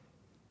was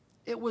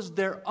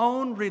their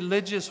own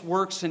religious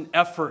works and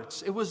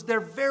efforts. It was their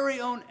very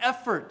own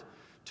effort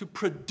to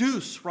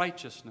produce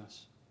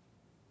righteousness.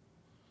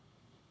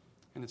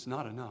 And it's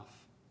not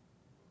enough.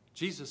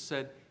 Jesus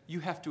said, you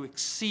have to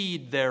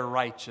exceed their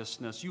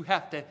righteousness. You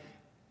have to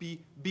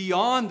be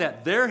beyond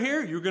that. They're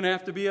here, you're going to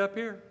have to be up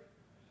here.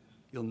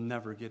 You'll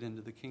never get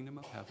into the kingdom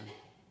of heaven.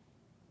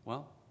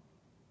 Well,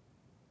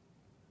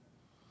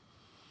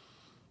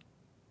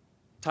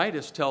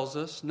 Titus tells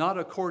us, not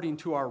according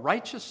to our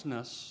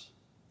righteousness,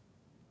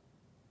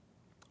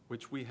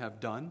 which we have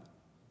done,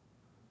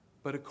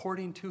 but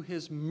according to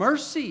His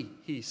mercy,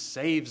 He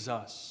saves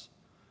us.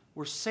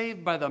 We're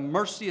saved by the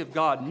mercy of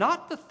God,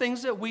 not the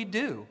things that we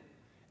do.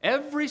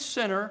 Every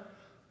sinner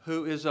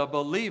who is a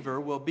believer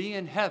will be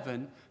in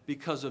heaven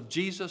because of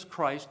Jesus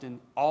Christ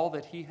and all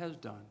that He has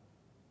done.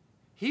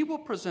 He will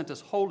present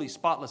us holy,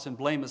 spotless, and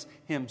blameless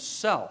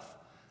Himself.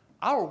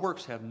 Our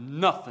works have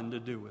nothing to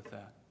do with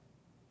that.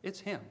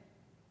 It's Him.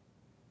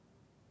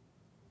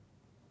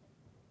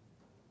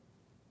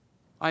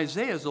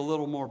 Isaiah is a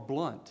little more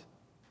blunt.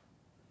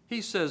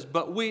 He says,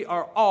 "But we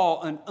are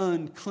all an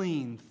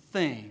unclean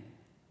thing,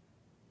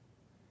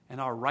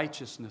 and our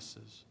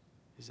righteousnesses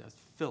is as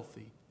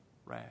filthy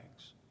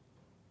rags."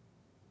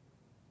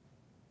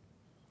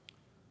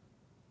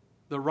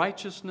 The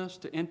righteousness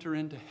to enter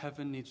into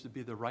heaven needs to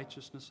be the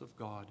righteousness of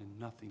God and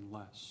nothing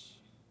less.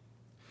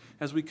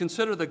 As we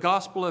consider the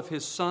gospel of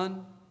His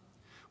Son,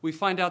 we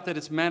find out that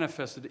it's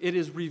manifested. It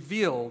is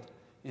revealed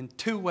in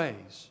two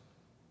ways.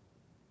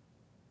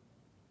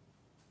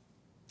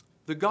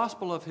 The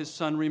gospel of His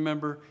Son,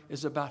 remember,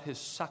 is about His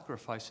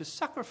sacrifice, His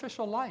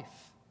sacrificial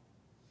life.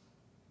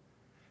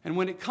 And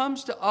when it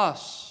comes to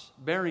us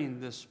bearing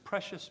this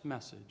precious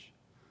message,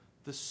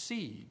 the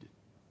seed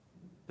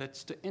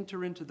that's to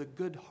enter into the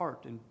good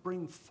heart and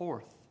bring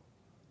forth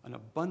an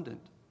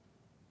abundant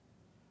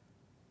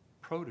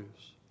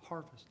produce,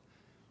 harvest,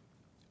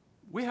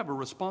 we have a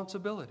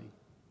responsibility,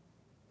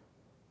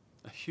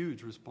 a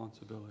huge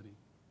responsibility.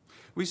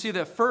 We see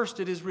that first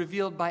it is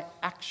revealed by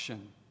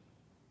action.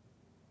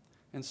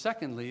 And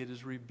secondly, it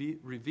is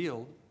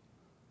revealed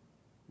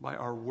by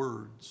our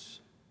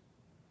words.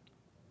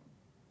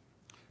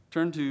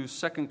 Turn to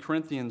 2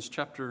 Corinthians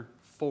chapter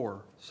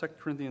 4. 2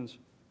 Corinthians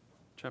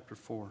chapter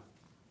 4.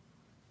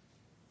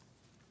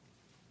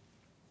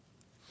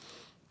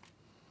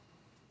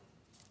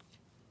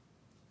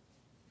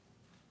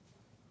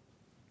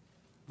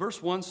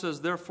 Verse 1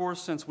 says, therefore,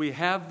 since we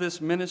have this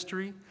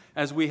ministry,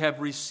 as we have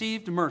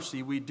received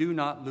mercy, we do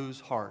not lose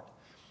heart.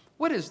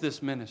 What is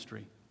this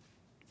ministry?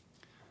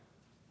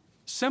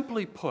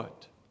 Simply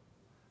put,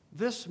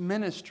 this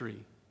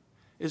ministry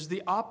is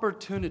the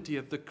opportunity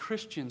of the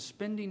Christian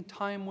spending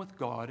time with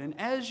God. And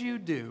as you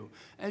do,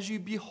 as you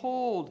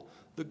behold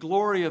the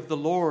glory of the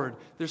Lord,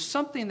 there's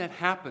something that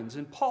happens.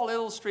 And Paul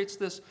illustrates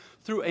this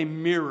through a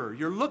mirror.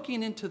 You're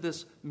looking into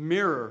this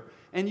mirror,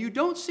 and you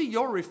don't see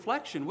your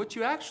reflection. What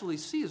you actually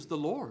see is the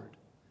Lord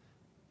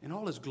in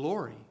all His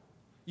glory.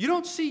 You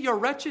don't see your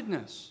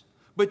wretchedness,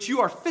 but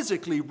you are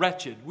physically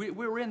wretched.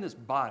 We're in this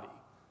body.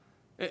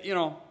 You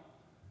know,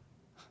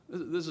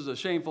 this is a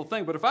shameful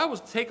thing, but if I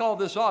was to take all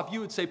this off, you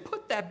would say,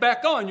 put that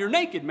back on. You're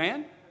naked,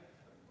 man.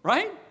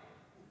 Right?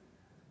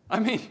 I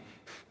mean,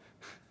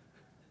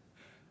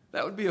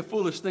 that would be a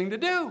foolish thing to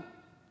do.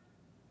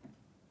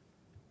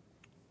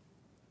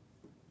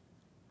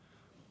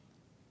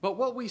 But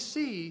what we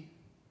see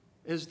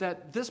is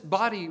that this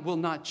body will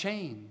not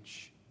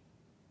change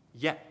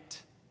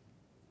yet.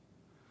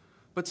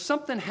 But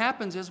something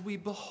happens as we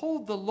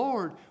behold the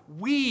Lord.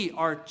 We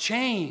are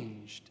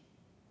changed.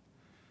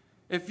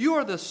 If you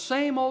are the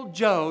same old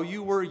Joe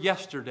you were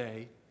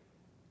yesterday,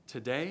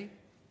 today,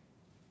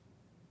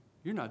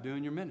 you're not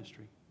doing your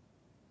ministry.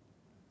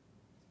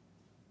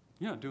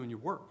 You're not doing your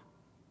work.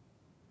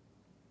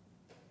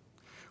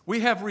 We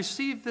have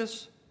received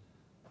this.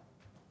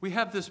 We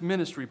have this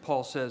ministry,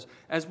 Paul says,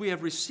 as we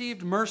have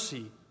received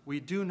mercy, we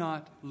do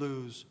not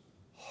lose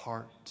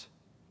heart.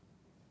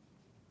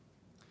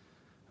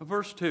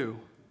 Verse 2.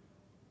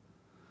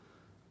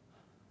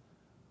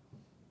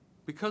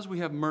 Because we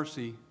have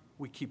mercy,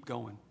 we keep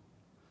going.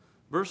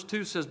 Verse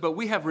 2 says, but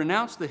we have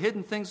renounced the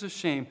hidden things of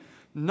shame,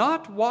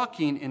 not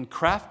walking in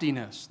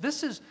craftiness.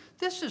 This is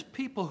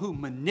people who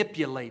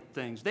manipulate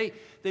things.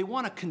 They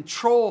want to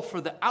control for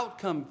the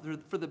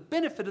outcome, for the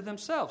benefit of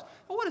themselves.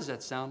 Well, what does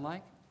that sound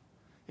like?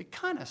 It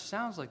kind of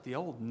sounds like the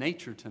old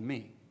nature to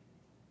me.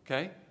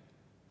 Okay?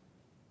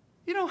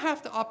 You don't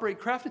have to operate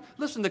crafty.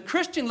 Listen, the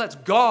Christian lets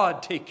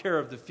God take care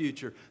of the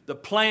future, the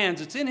plans.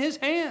 It's in His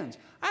hands.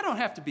 I don't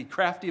have to be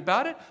crafty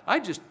about it. I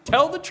just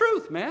tell the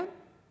truth, man.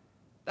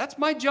 That's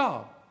my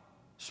job.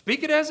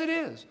 Speak it as it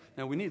is.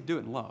 Now, we need to do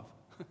it in love.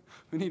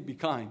 We need to be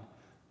kind.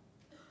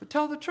 But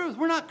tell the truth.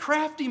 We're not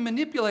crafty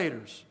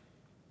manipulators,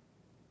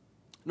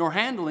 nor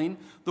handling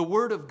the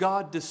Word of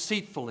God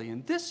deceitfully.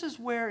 And this is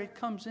where it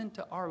comes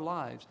into our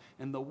lives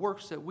and the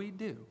works that we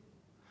do.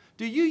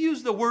 Do you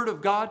use the Word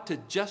of God to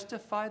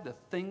justify the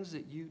things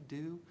that you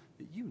do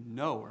that you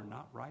know are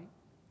not right?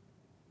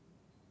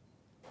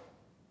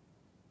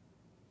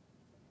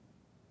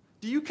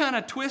 Do you kind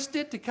of twist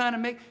it to kind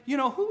of make,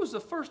 who was the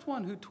first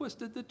one who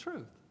twisted the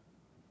truth?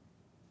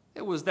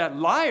 It was that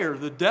liar,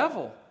 the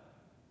devil.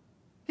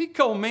 He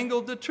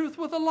commingled the truth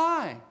with a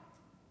lie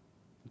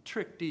and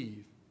tricked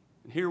Eve.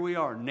 And here we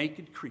are,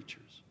 naked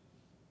creatures.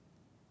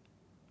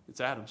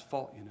 It's Adam's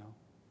fault,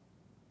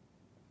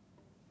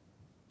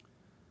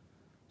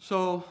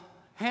 So,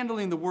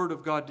 handling the Word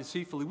of God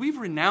deceitfully, we've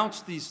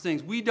renounced these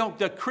things.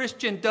 The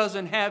Christian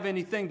doesn't have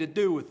anything to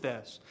do with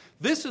this.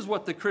 This is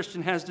what the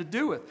Christian has to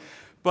do with.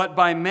 But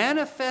by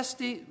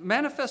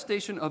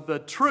manifestation of the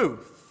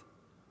truth,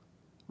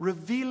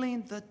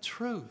 revealing the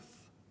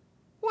truth.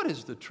 What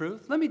is the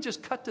truth? Let me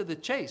just cut to the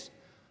chase.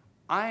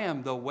 I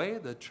am the way,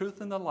 the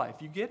truth, and the life.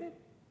 You get it?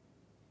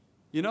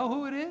 You know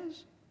who it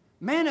is?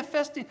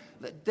 Manifesting,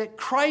 that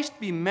Christ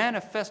be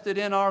manifested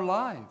in our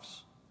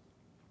lives.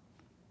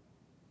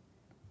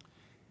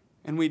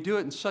 And we do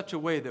it in such a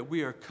way that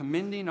we are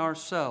commending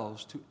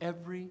ourselves to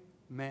every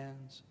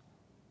man's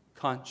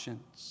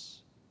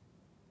conscience.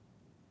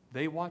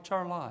 They watch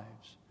our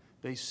lives.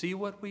 They see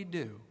what we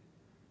do.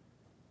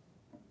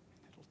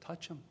 It'll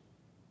touch them.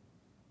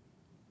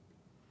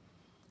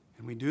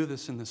 And we do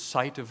this in the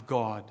sight of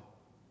God.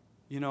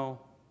 He's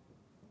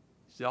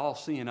the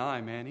all-seeing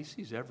eye, man. He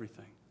sees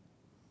everything.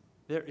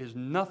 There is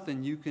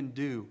nothing you can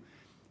do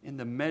in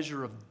the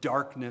measure of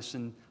darkness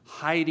and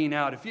hiding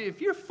out.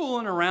 If you're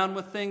fooling around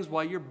with things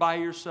while you're by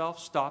yourself,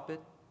 stop it.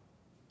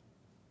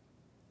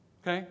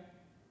 Okay?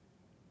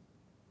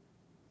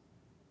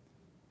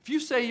 If you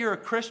say you're a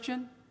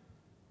Christian,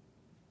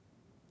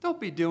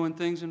 don't be doing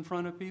things in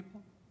front of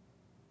people.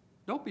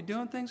 Don't be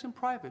doing things in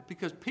private,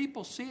 because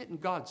people see it and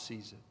God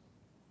sees it.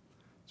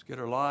 Let's get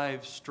our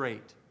lives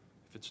straight.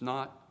 If it's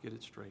not, get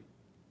it straight.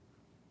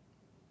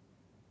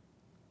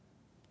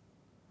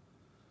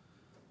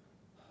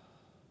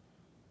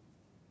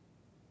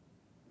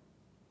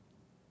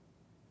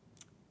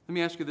 Let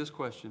me ask you this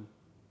question.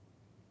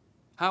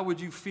 How would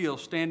you feel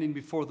standing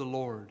before the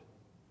Lord?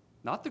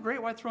 Not the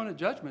great white throne of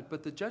judgment,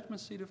 but the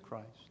judgment seat of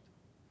Christ.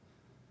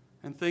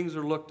 And things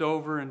are looked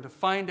over, and to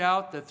find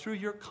out that through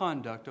your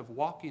conduct of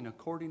walking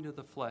according to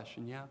the flesh,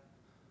 and yeah,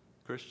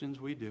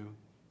 Christians, we do.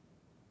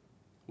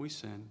 We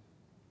sin.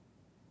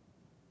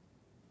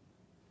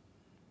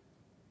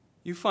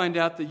 You find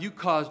out that you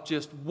caused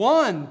just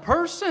one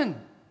person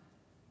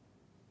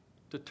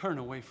to turn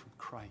away from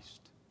Christ.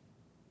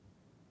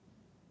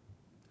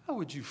 How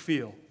would you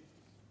feel?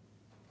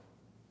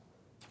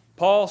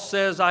 Paul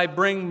says, I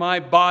bring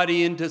my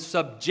body into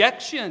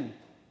subjection,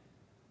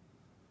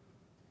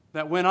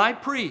 that when I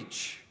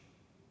preach,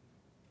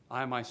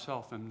 I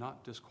myself am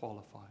not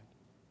disqualified.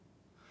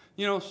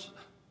 You know,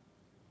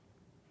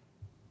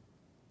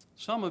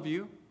 some of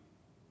you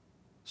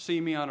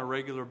see me on a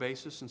regular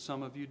basis and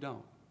some of you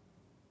don't.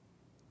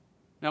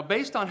 Now,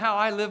 based on how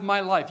I live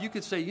my life, you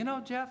could say, you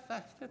know, Jeff,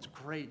 that's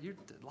great. You're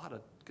a lot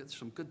of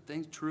some good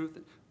things, truth,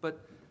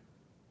 but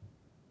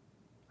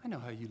I know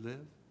how you live.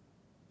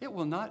 It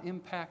will not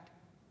impact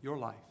your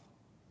life.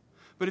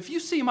 But if you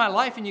see my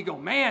life and you go,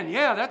 man,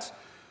 yeah, that's,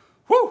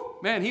 whew,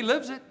 man, he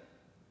lives it.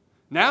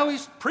 Now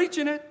he's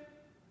preaching it.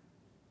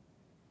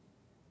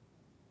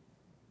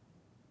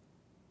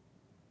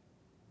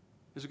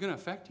 Is it going to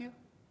affect you?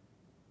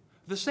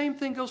 The same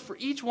thing goes for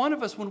each one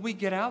of us when we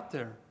get out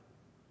there.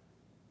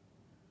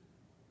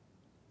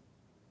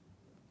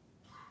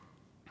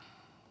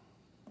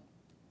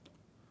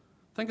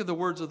 Think of the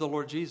words of the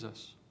Lord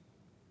Jesus.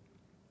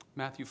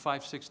 Matthew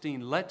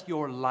 5:16, let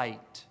your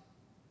light.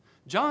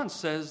 John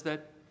says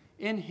that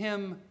in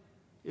him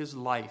is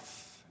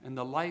life, and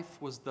the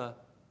life was the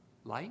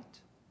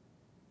light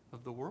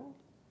of the world.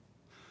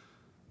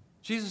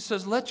 Jesus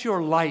says, let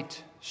your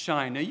light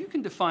shine. Now you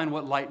can define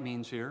what light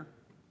means here.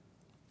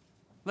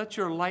 Let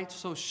your light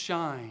so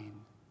shine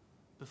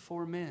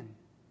before men.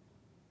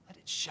 Let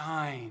it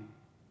shine.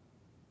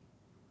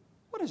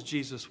 What does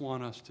Jesus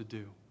want us to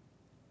do?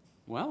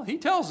 Well, he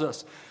tells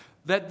us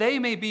that they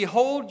may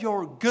behold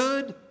your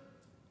good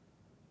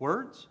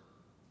words.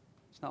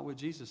 It's not what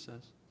Jesus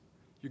says.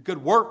 Your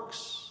good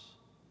works.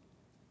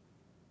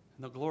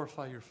 And they'll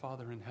glorify your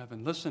Father in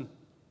heaven. Listen,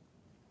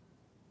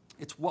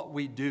 it's what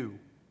we do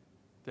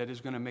that is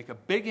going to make a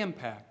big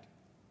impact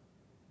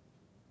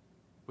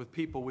with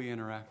people we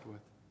interact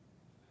with.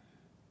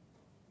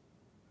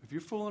 If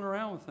you're fooling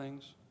around with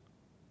things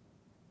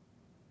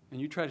and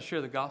you try to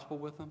share the gospel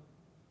with them,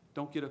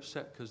 don't get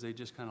upset because they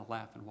just kind of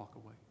laugh and walk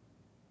away.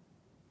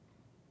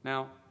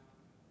 Now,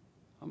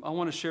 I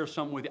want to share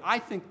something with you. I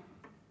think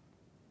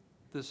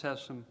this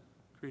has some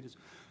credence.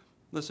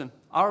 Listen,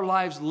 our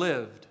lives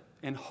lived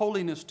in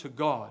holiness to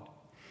God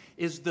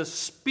is the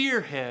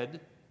spearhead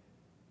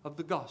of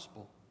the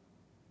gospel.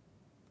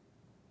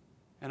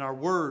 And our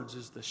words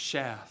is the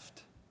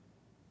shaft.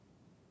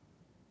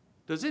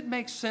 Does it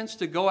make sense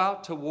to go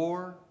out to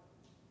war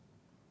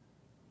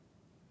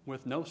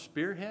with no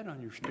spearhead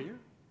on your spear?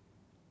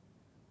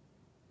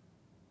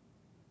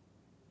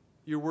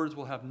 Your words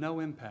will have no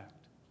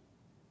impact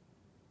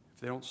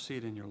if they don't see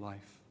it in your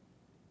life.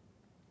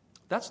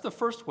 That's the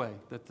first way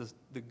that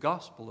the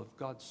gospel of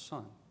God's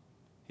Son,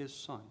 His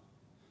Son,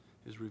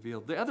 is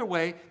revealed. The other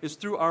way is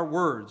through our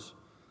words.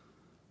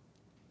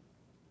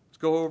 Let's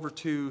go over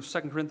to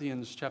 2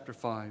 Corinthians chapter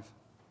 5.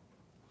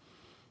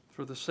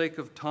 For the sake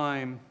of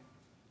time,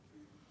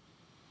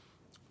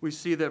 we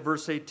see that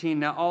verse 18,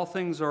 now all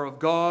things are of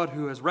God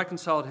who has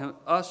reconciled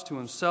us to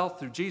himself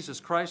through Jesus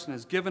Christ and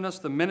has given us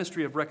the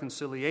ministry of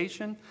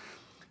reconciliation.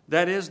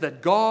 That is,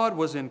 that God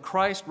was in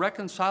Christ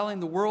reconciling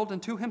the world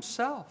unto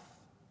himself,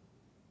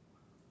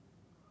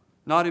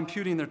 not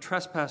imputing their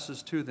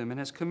trespasses to them, and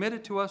has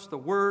committed to us the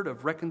word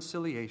of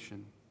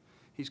reconciliation.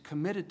 He's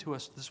committed to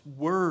us this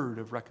word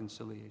of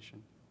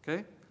reconciliation.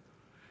 Okay?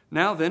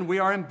 Now then, we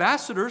are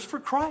ambassadors for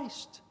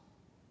Christ.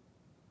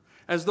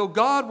 As though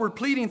God were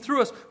pleading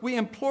through us, we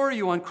implore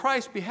you on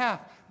Christ's behalf,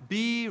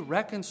 be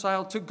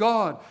reconciled to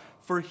God.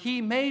 For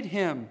he made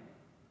him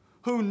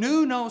who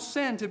knew no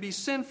sin to be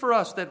sin for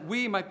us, that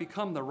we might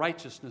become the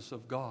righteousness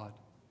of God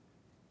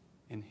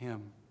in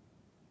him.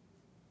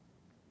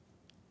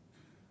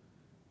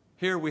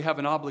 Here we have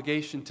an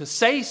obligation to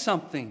say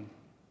something,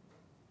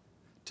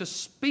 to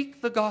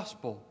speak the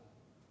gospel.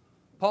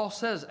 Paul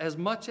says, as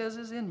much as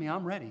is in me,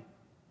 I'm ready.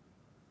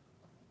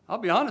 I'll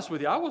be honest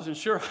with you, I wasn't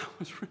sure I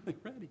was really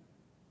ready.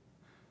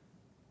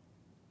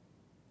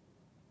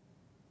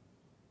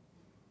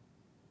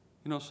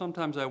 You know,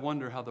 sometimes I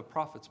wonder how the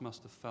prophets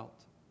must have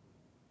felt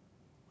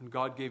when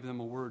God gave them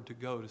a word to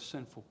go to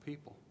sinful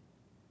people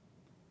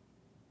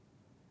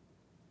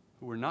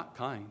who were not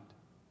kind.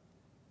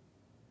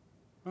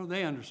 Well,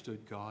 they understood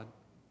God.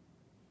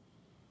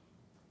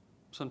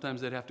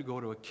 Sometimes they'd have to go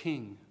to a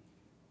king,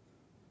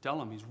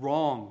 tell him he's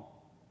wrong.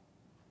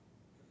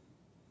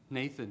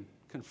 Nathan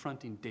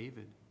confronting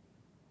David.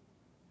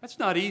 That's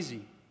not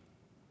easy.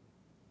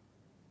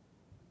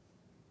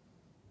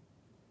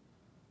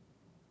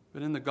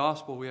 But in the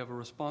gospel, we have a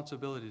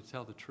responsibility to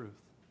tell the truth.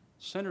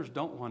 Sinners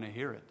don't want to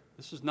hear it.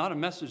 This is not a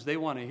message they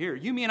want to hear.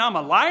 You mean I'm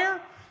a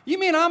liar? You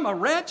mean I'm a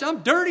wretch?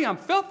 I'm dirty? I'm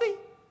filthy?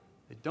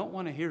 They don't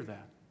want to hear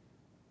that.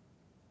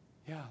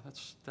 Yeah,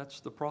 that's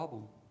the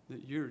problem.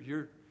 That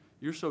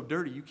you're so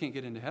dirty you can't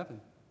get into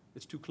heaven.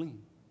 It's too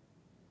clean.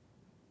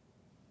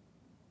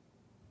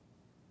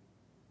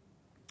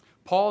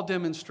 Paul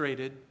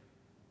demonstrated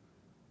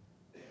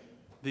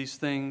these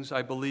things,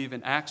 I believe,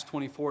 in Acts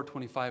 24,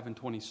 25, and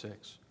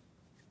 26.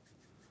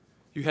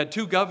 You had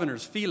two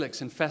governors,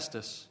 Felix and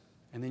Festus,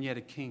 and then you had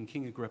a king,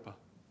 King Agrippa.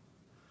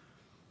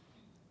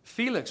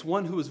 Felix,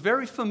 one who was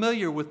very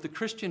familiar with the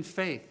Christian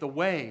faith, the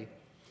way,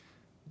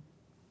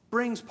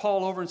 brings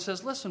Paul over and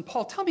says, listen,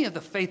 Paul, tell me of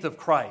the faith of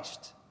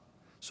Christ.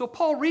 So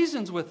Paul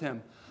reasons with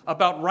him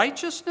about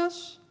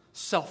righteousness,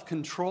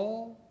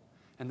 self-control,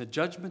 and the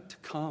judgment to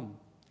come.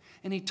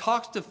 And he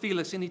talks to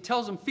Felix and he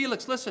tells him,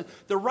 Felix, listen,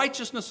 the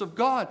righteousness of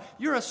God,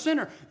 you're a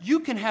sinner. You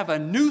can have a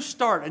new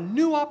start, a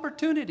new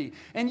opportunity.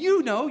 And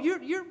you know,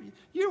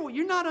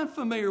 you're not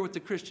unfamiliar with the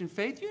Christian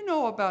faith. You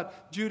know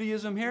about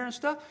Judaism here and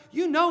stuff.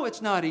 You know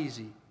it's not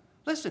easy.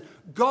 Listen,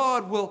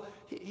 God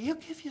He'll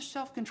give you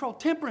self-control,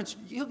 temperance.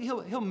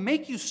 He'll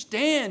make you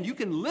stand. You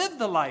can live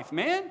the life,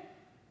 man.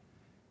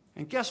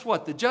 And guess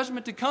what? The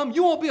judgment to come,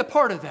 you won't be a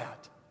part of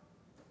that.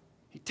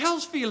 He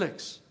tells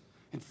Felix.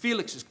 And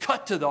Felix is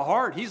cut to the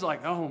heart. He's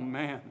like, oh,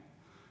 man.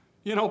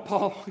 You know,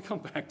 Paul, come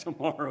back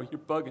tomorrow. You're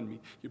bugging me.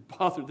 You're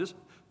bothered.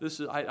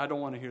 I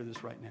don't want to hear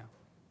this right now.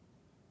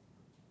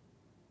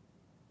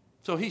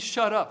 So he's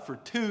shut up for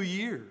 2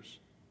 years.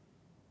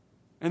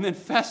 And then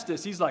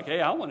Festus, he's like,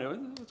 hey, I want to,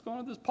 what's going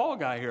on with this Paul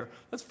guy here?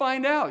 Let's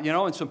find out, you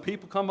know. And some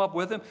people come up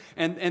with him.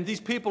 And these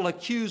people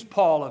accuse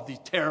Paul of these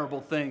terrible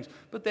things.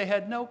 But they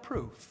had no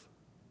proof.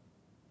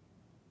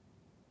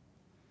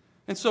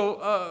 And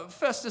so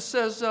Festus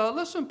says,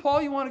 listen,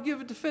 Paul, you want to give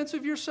a defense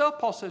of yourself?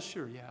 Paul says,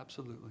 sure, yeah,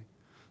 absolutely.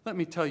 Let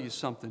me tell you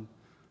something.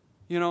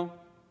 You know,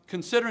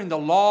 considering the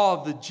law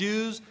of the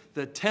Jews,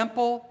 the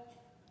temple,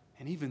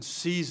 and even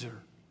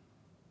Caesar,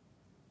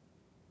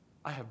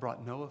 I have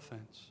brought no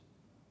offense.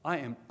 I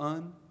am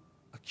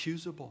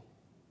unaccusable.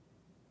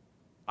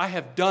 I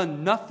have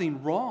done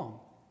nothing wrong.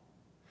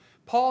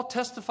 Paul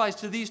testifies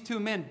to these two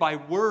men by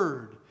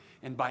word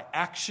and by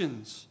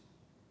actions.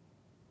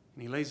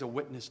 And he lays a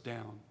witness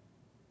down.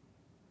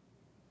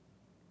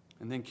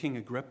 And then King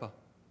Agrippa.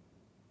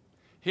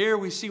 Here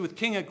we see with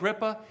King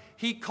Agrippa,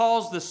 he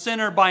calls the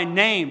sinner by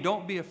name.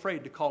 Don't be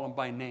afraid to call him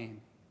by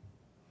name.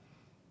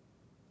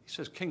 He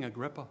says, King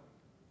Agrippa. And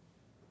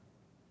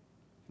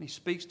he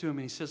speaks to him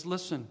and he says,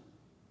 listen,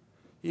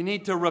 you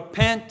need to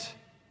repent.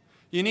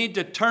 You need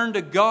to turn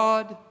to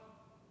God.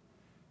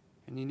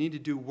 And you need to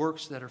do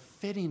works that are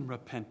fitting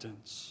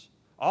repentance.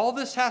 All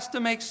this has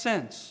to make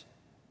sense.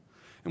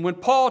 And when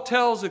Paul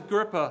tells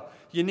Agrippa,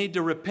 you need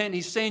to repent,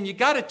 he's saying you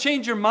got to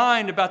change your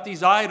mind about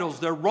these idols.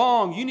 They're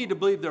wrong. You need to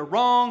believe they're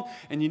wrong,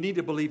 and you need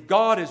to believe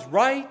God is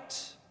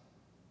right.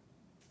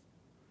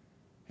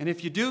 And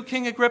if you do,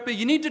 King Agrippa,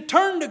 you need to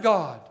turn to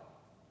God.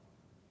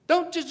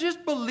 Don't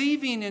just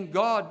believing in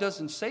God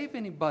doesn't save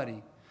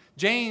anybody.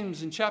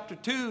 James in chapter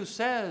 2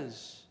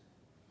 says,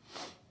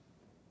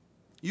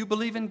 you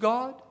believe in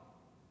God?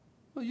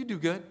 Well, you do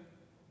good.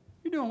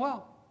 You're doing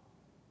well.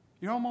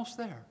 You're almost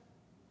there.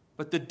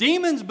 But the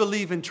demons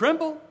believe and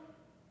tremble.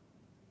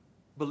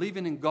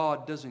 Believing in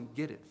God doesn't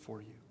get it for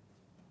you.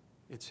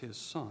 It's His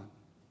Son.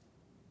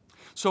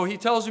 So he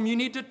tells him you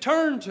need to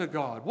turn to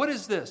God. What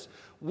is this?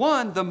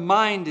 1, the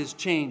mind is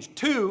changed.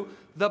 2,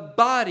 the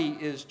body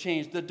is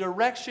changed. The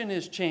direction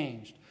is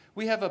changed.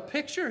 We have a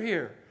picture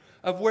here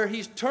of where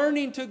he's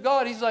turning to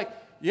God. He's like,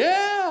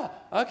 yeah,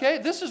 okay,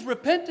 this is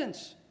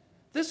repentance.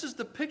 This is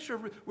the picture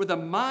of where the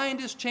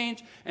mind is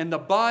changed and the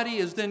body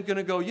is then going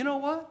to go, you know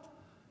what?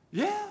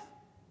 Yeah.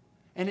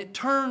 And it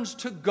turns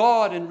to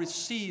God and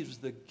receives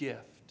the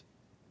gift.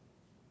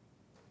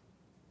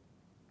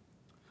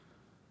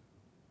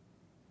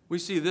 We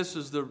see this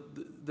as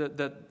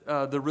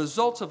the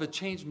results of a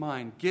changed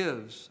mind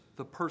gives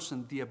the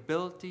person the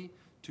ability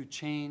to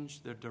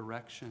change their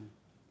direction.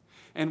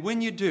 And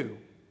when you do,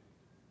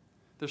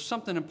 there's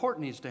something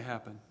important needs to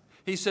happen.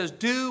 He says,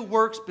 do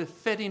works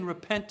befitting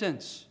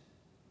repentance.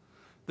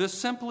 This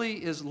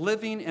simply is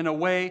living in a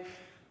way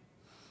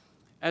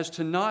as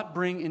to not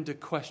bring into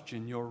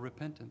question your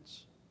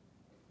repentance.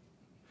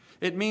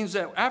 It means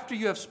that after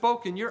you have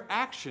spoken, your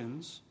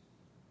actions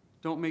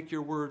don't make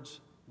your words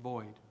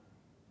void.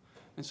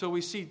 And so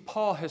we see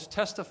Paul has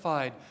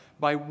testified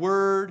by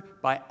word,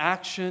 by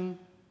action,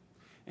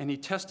 and he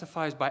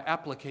testifies by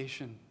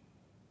application.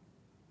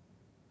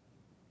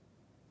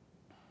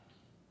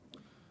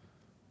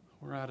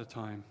 We're out of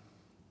time.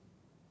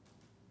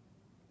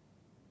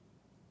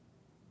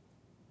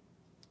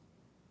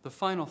 The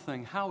final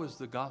thing, how is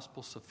the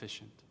gospel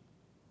sufficient?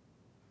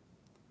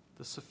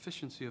 The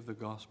sufficiency of the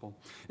gospel.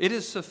 It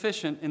is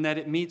sufficient in that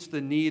it meets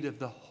the need of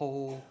the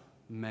whole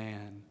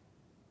man.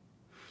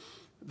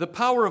 The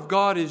power of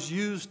God is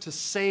used to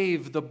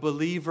save the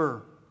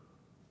believer.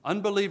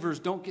 Unbelievers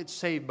don't get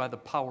saved by the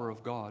power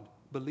of God.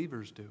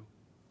 Believers do.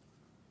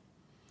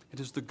 It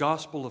is the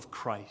gospel of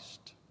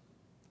Christ.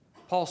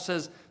 Paul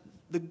says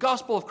the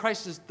gospel of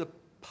Christ is the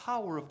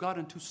power of God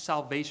unto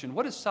salvation.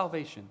 What is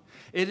salvation?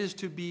 It is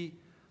to be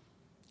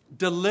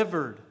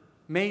delivered,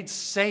 made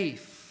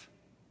safe,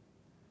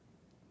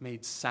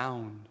 made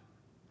sound.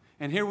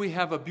 And here we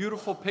have a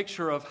beautiful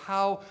picture of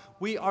how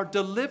we are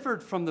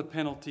delivered from the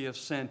penalty of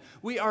sin.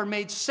 We are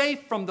made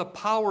safe from the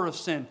power of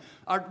sin.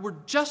 We're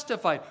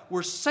justified,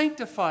 we're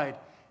sanctified,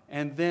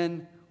 and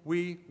then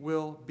we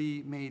will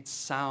be made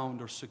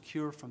sound or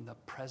secure from the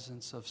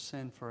presence of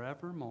sin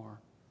forevermore.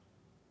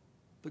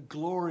 The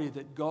glory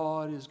that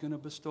God is going to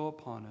bestow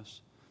upon us,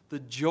 the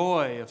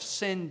joy of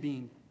sin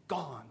being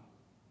gone,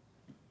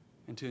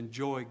 and to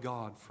enjoy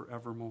God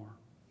forevermore.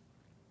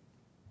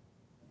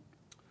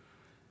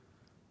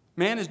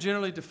 Man is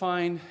generally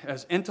defined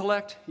as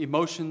intellect,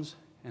 emotions,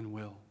 and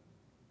will.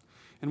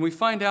 And we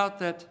find out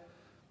that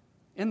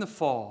in the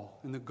fall,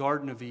 in the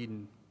Garden of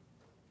Eden,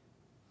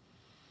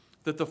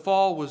 that the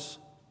fall was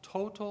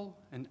total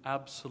and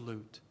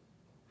absolute.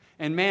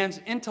 And man's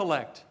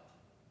intellect,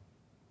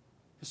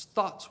 his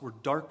thoughts were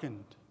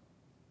darkened.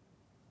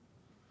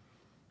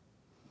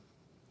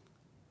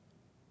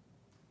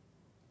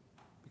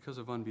 Because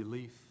of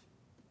unbelief.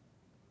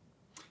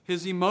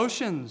 His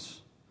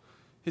emotions,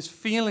 his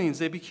feelings,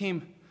 they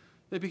became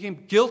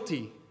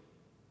guilty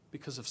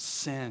because of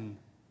sin.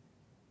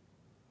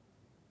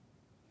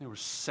 They were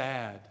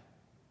sad.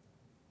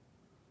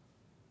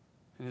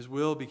 And his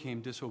will became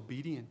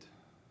disobedient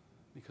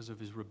because of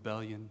his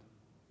rebellion.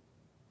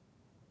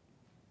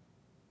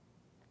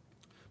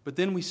 But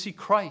then we see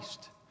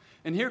Christ.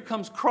 And here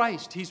comes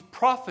Christ. He's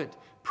prophet,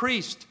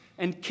 priest,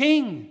 and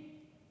king.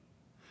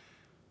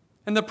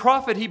 And the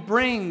prophet, he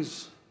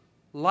brings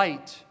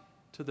light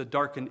to the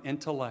darkened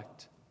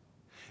intellect.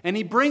 And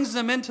he brings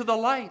them into the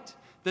light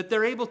that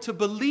they're able to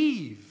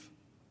believe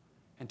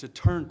and to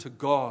turn to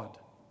God.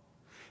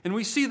 And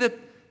we see that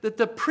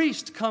the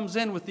priest comes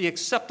in with the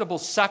acceptable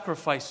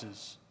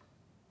sacrifices.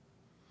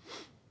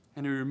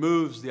 And he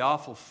removes the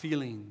awful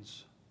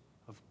feelings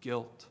of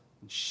guilt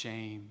and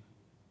shame.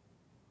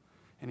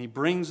 And he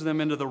brings them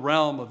into the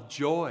realm of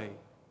joy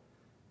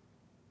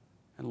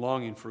and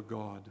longing for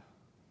God.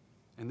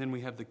 And then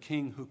we have the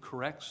king who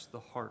corrects the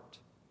heart,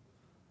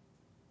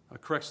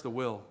 corrects the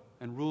will,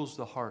 and rules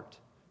the heart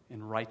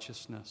in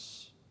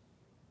righteousness.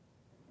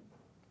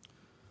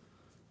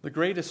 The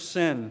greatest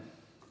sin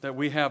that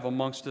we have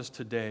amongst us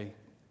today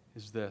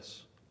is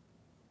this.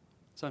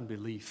 It's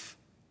unbelief.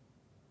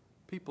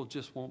 People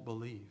just won't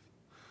believe.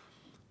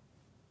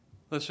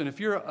 Listen, if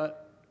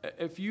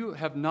you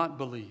have not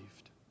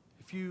believed,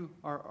 if you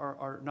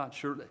are not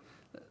sure,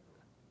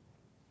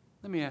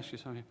 let me ask you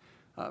something.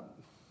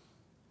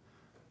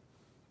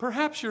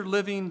 Perhaps you're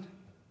living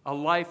a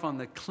life on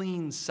the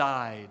clean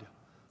side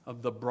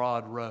of the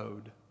broad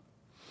road.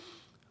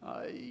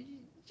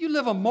 You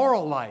live a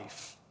moral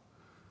life.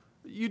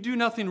 You do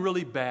nothing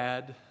really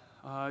bad.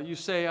 You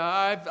say,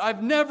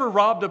 I've never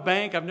robbed a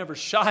bank. I've never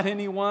shot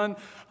anyone.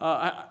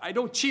 I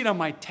don't cheat on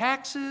my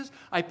taxes.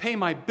 I pay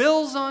my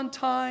bills on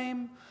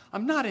time.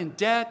 I'm not in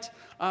debt.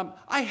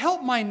 I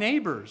help my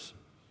neighbors.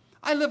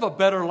 I live a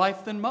better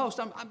life than most.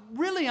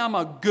 I'm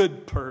a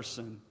good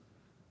person.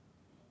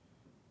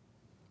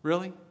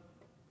 Really?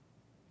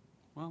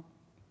 Well,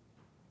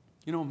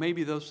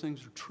 maybe those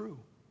things are true.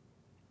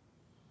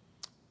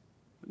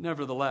 But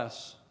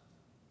nevertheless,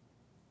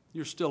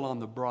 you're still on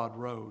the broad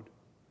road.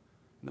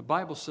 And the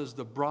Bible says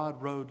the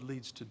broad road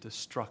leads to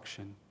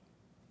destruction.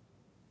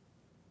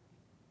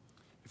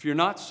 If you're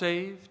not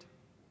saved,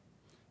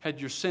 had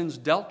your sins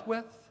dealt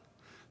with,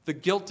 the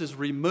guilt is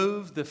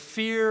removed, the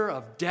fear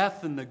of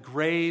death and the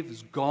grave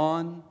is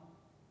gone.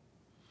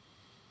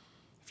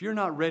 If you're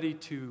not ready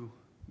to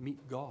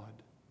meet God,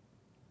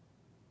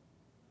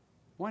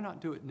 why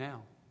not do it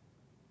now?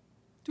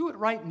 Do it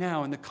right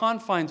now in the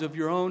confines of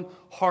your own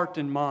heart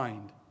and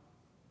mind.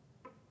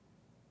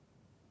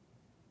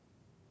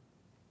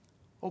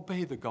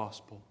 Obey the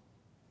gospel.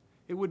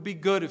 It would be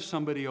good if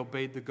somebody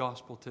obeyed the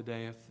gospel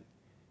today,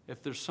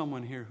 if there's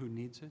someone here who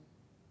needs it.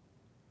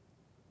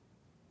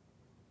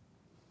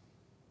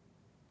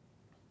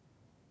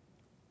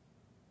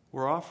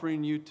 We're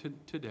offering you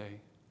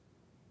today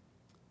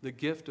the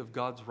gift of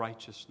God's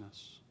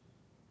righteousness,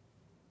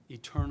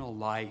 eternal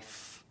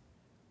life.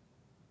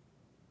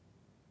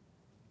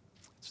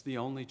 It's the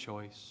only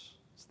choice.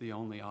 It's the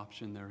only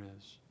option there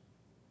is.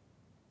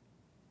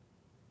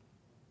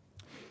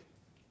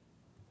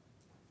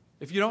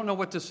 If you don't know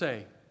what to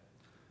say,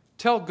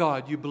 tell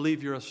God you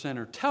believe you're a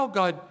sinner. Tell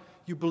God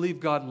you believe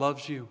God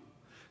loves you.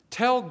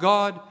 Tell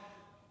God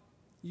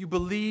you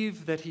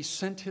believe that He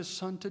sent His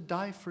Son to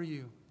die for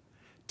you.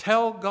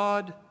 Tell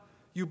God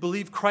you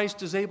believe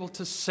Christ is able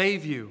to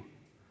save you.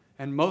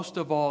 And most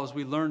of all, as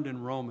we learned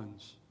in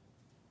Romans,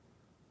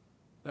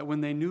 that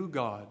when they knew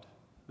God,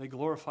 they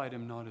glorified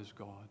Him not as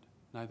God,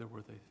 neither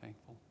were they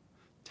thankful.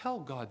 Tell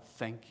God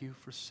thank you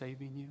for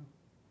saving you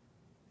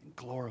and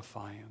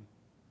glorify Him.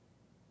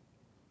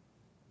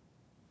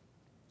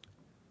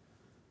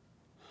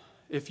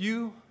 If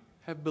you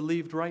have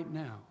believed right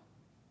now,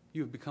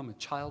 you have become a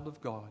child of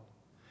God.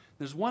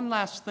 There's one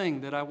last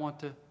thing that I want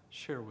to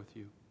share with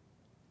you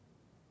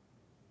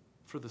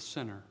for the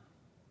sinner.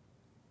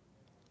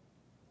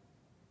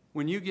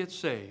 When you get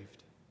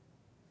saved,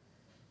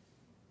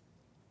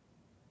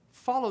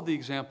 follow the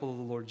example of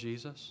the Lord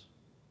Jesus.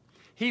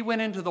 He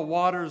went into the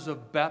waters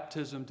of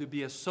baptism to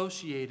be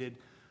associated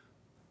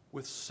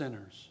with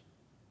sinners.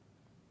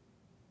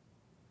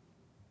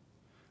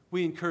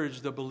 We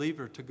encourage the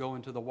believer to go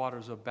into the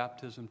waters of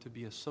baptism to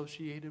be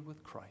associated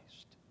with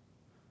Christ.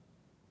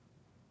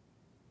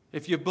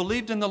 If you've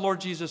believed in the Lord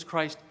Jesus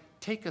Christ,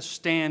 take a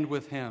stand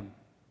with Him.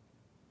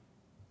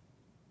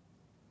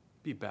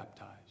 Be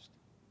baptized.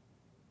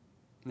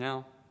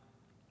 Now,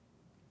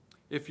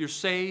 If you're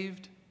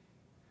saved,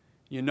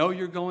 you know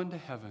you're going to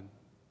heaven.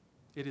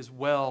 It is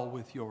well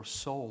with your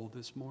soul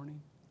this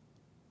morning.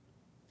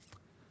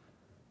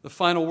 The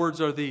final words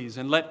are these: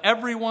 and let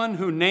everyone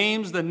who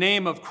names the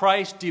name of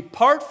Christ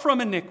depart from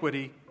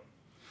iniquity.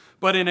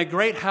 But in a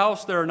great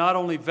house there are not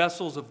only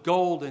vessels of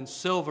gold and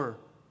silver,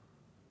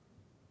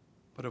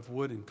 but of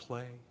wood and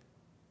clay,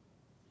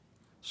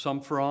 some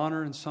for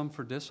honor and some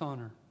for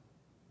dishonor.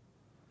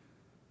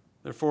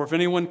 Therefore, if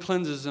anyone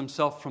cleanses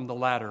himself from the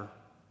latter,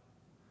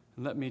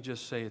 and let me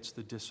just say it's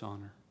the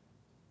dishonor.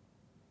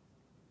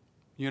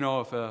 You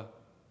know, if a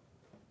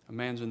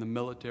man's in the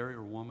military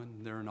or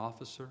woman, they're an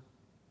officer,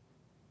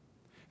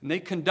 and they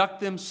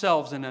conduct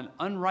themselves in an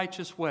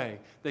unrighteous way,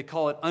 they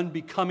call it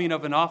unbecoming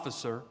of an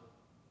officer,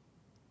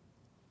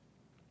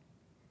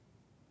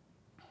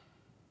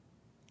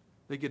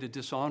 they get a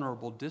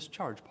dishonorable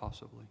discharge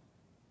possibly.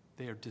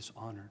 They are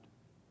dishonored.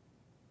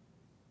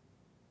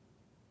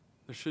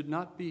 There should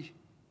not be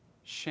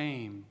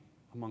shame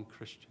among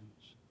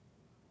Christians.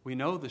 We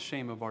know the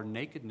shame of our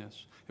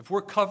nakedness. If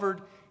we're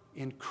covered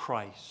in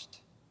Christ,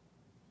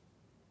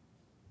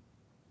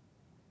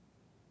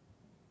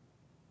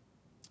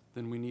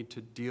 then we need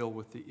to deal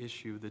with the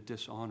issue, the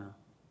dishonor.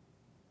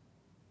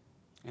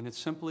 And it's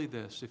simply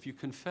this: if you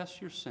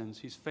confess your sins,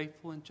 He's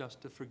faithful and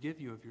just to forgive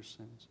you of your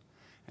sins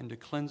and to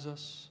cleanse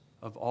us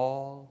of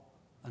all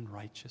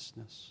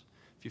unrighteousness.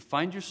 If you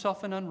find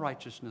yourself in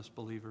unrighteousness,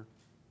 believer,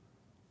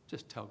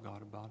 just tell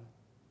God about it.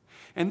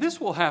 And this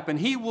will happen.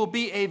 He will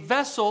be a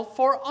vessel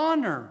for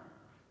honor,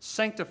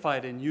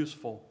 sanctified and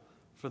useful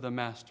for the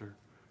master,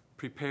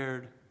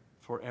 prepared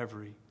for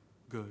every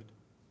good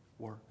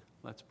work.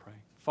 Let's pray.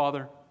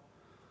 Father,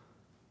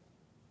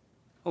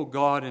 oh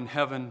God in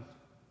heaven,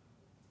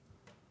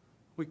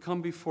 we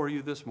come before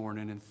you this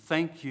morning and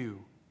thank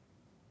you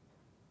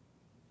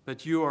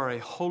that you are a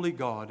holy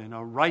God and a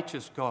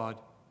righteous God.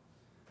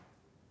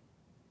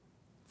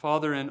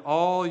 Father, in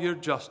all your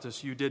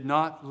justice, you did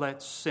not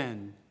let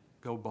sin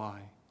go by.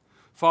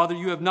 Father,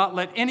 you have not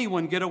let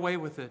anyone get away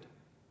with it.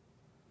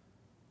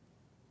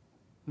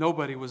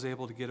 Nobody was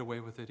able to get away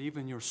with it,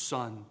 even your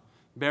Son,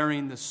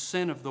 bearing the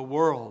sin of the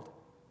world.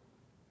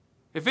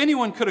 If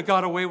anyone could have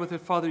got away with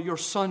it, Father, your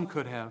Son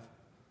could have.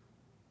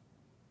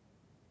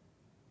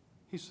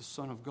 He's the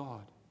Son of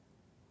God,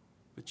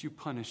 but you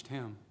punished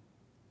him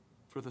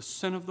for the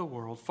sin of the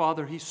world.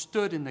 Father, he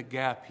stood in the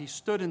gap. He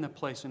stood in the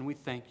place, and we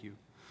thank you.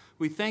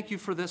 We thank you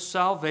for this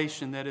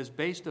salvation that is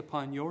based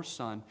upon your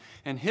Son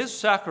and his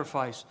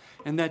sacrifice,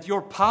 and that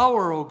your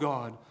power, O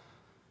God,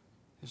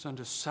 is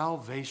unto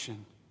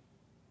salvation.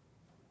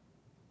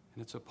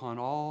 And it's upon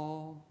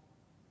all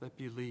that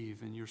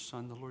believe in your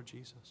Son, the Lord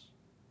Jesus.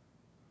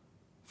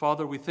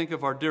 Father, we think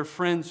of our dear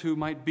friends who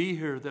might be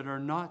here that are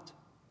not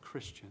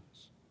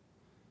Christians.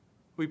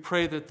 We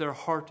pray that their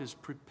heart is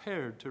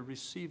prepared to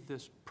receive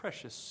this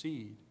precious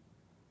seed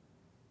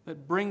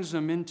that brings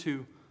them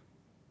into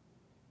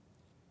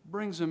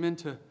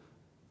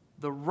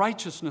the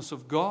righteousness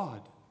of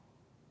God,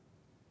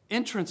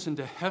 entrance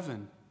into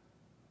heaven,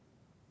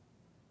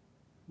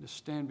 to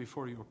stand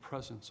before your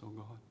presence, O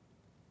God.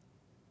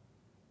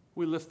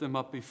 We lift them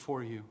up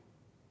before you.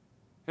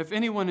 If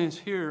anyone is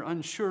here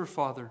unsure,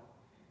 Father,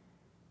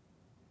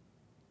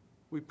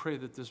 we pray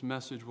that this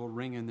message will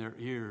ring in their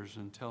ears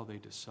until they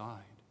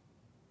decide.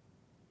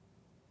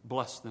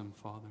 Bless them,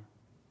 Father.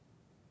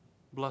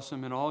 Bless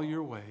them in all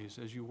your ways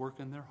as you work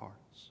in their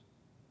hearts.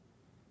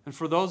 And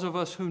for those of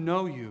us who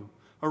know you,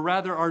 or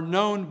rather are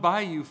known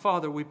by you,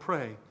 Father, we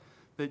pray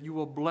that you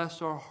will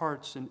bless our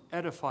hearts and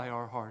edify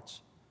our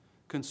hearts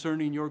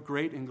concerning your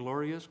great and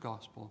glorious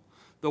gospel,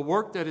 the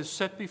work that is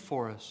set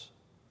before us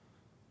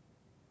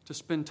to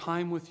spend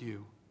time with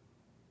you,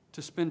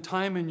 to spend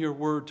time in your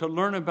word, to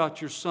learn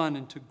about your Son,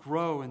 and to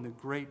grow in the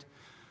great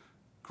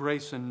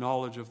grace and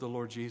knowledge of the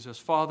Lord Jesus.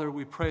 Father,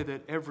 we pray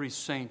that every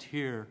saint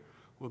here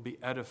will be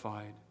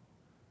edified.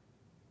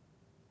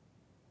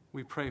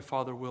 We pray,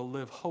 Father, we'll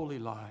live holy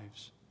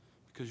lives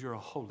because you're a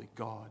holy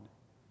God.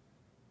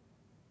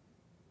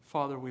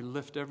 Father, we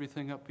lift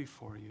everything up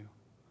before you.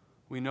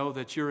 We know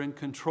that you're in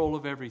control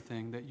of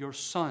everything, that your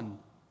Son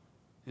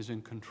is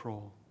in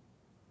control.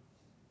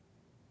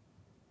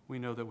 We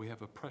know that we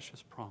have a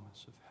precious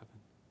promise of heaven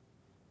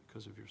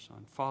because of your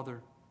Son.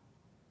 Father,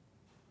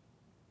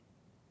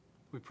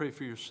 we pray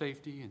for your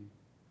safety and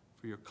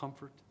for your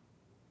comfort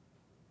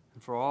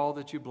and for all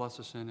that you bless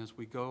us in as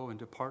we go and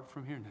depart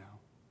from here now,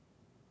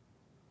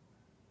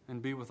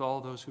 and be with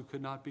all those who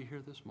could not be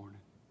here this morning.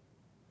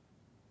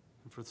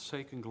 And for the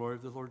sake and glory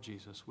of the Lord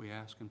Jesus, we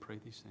ask and pray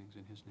these things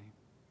in his name.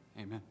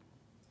 Amen.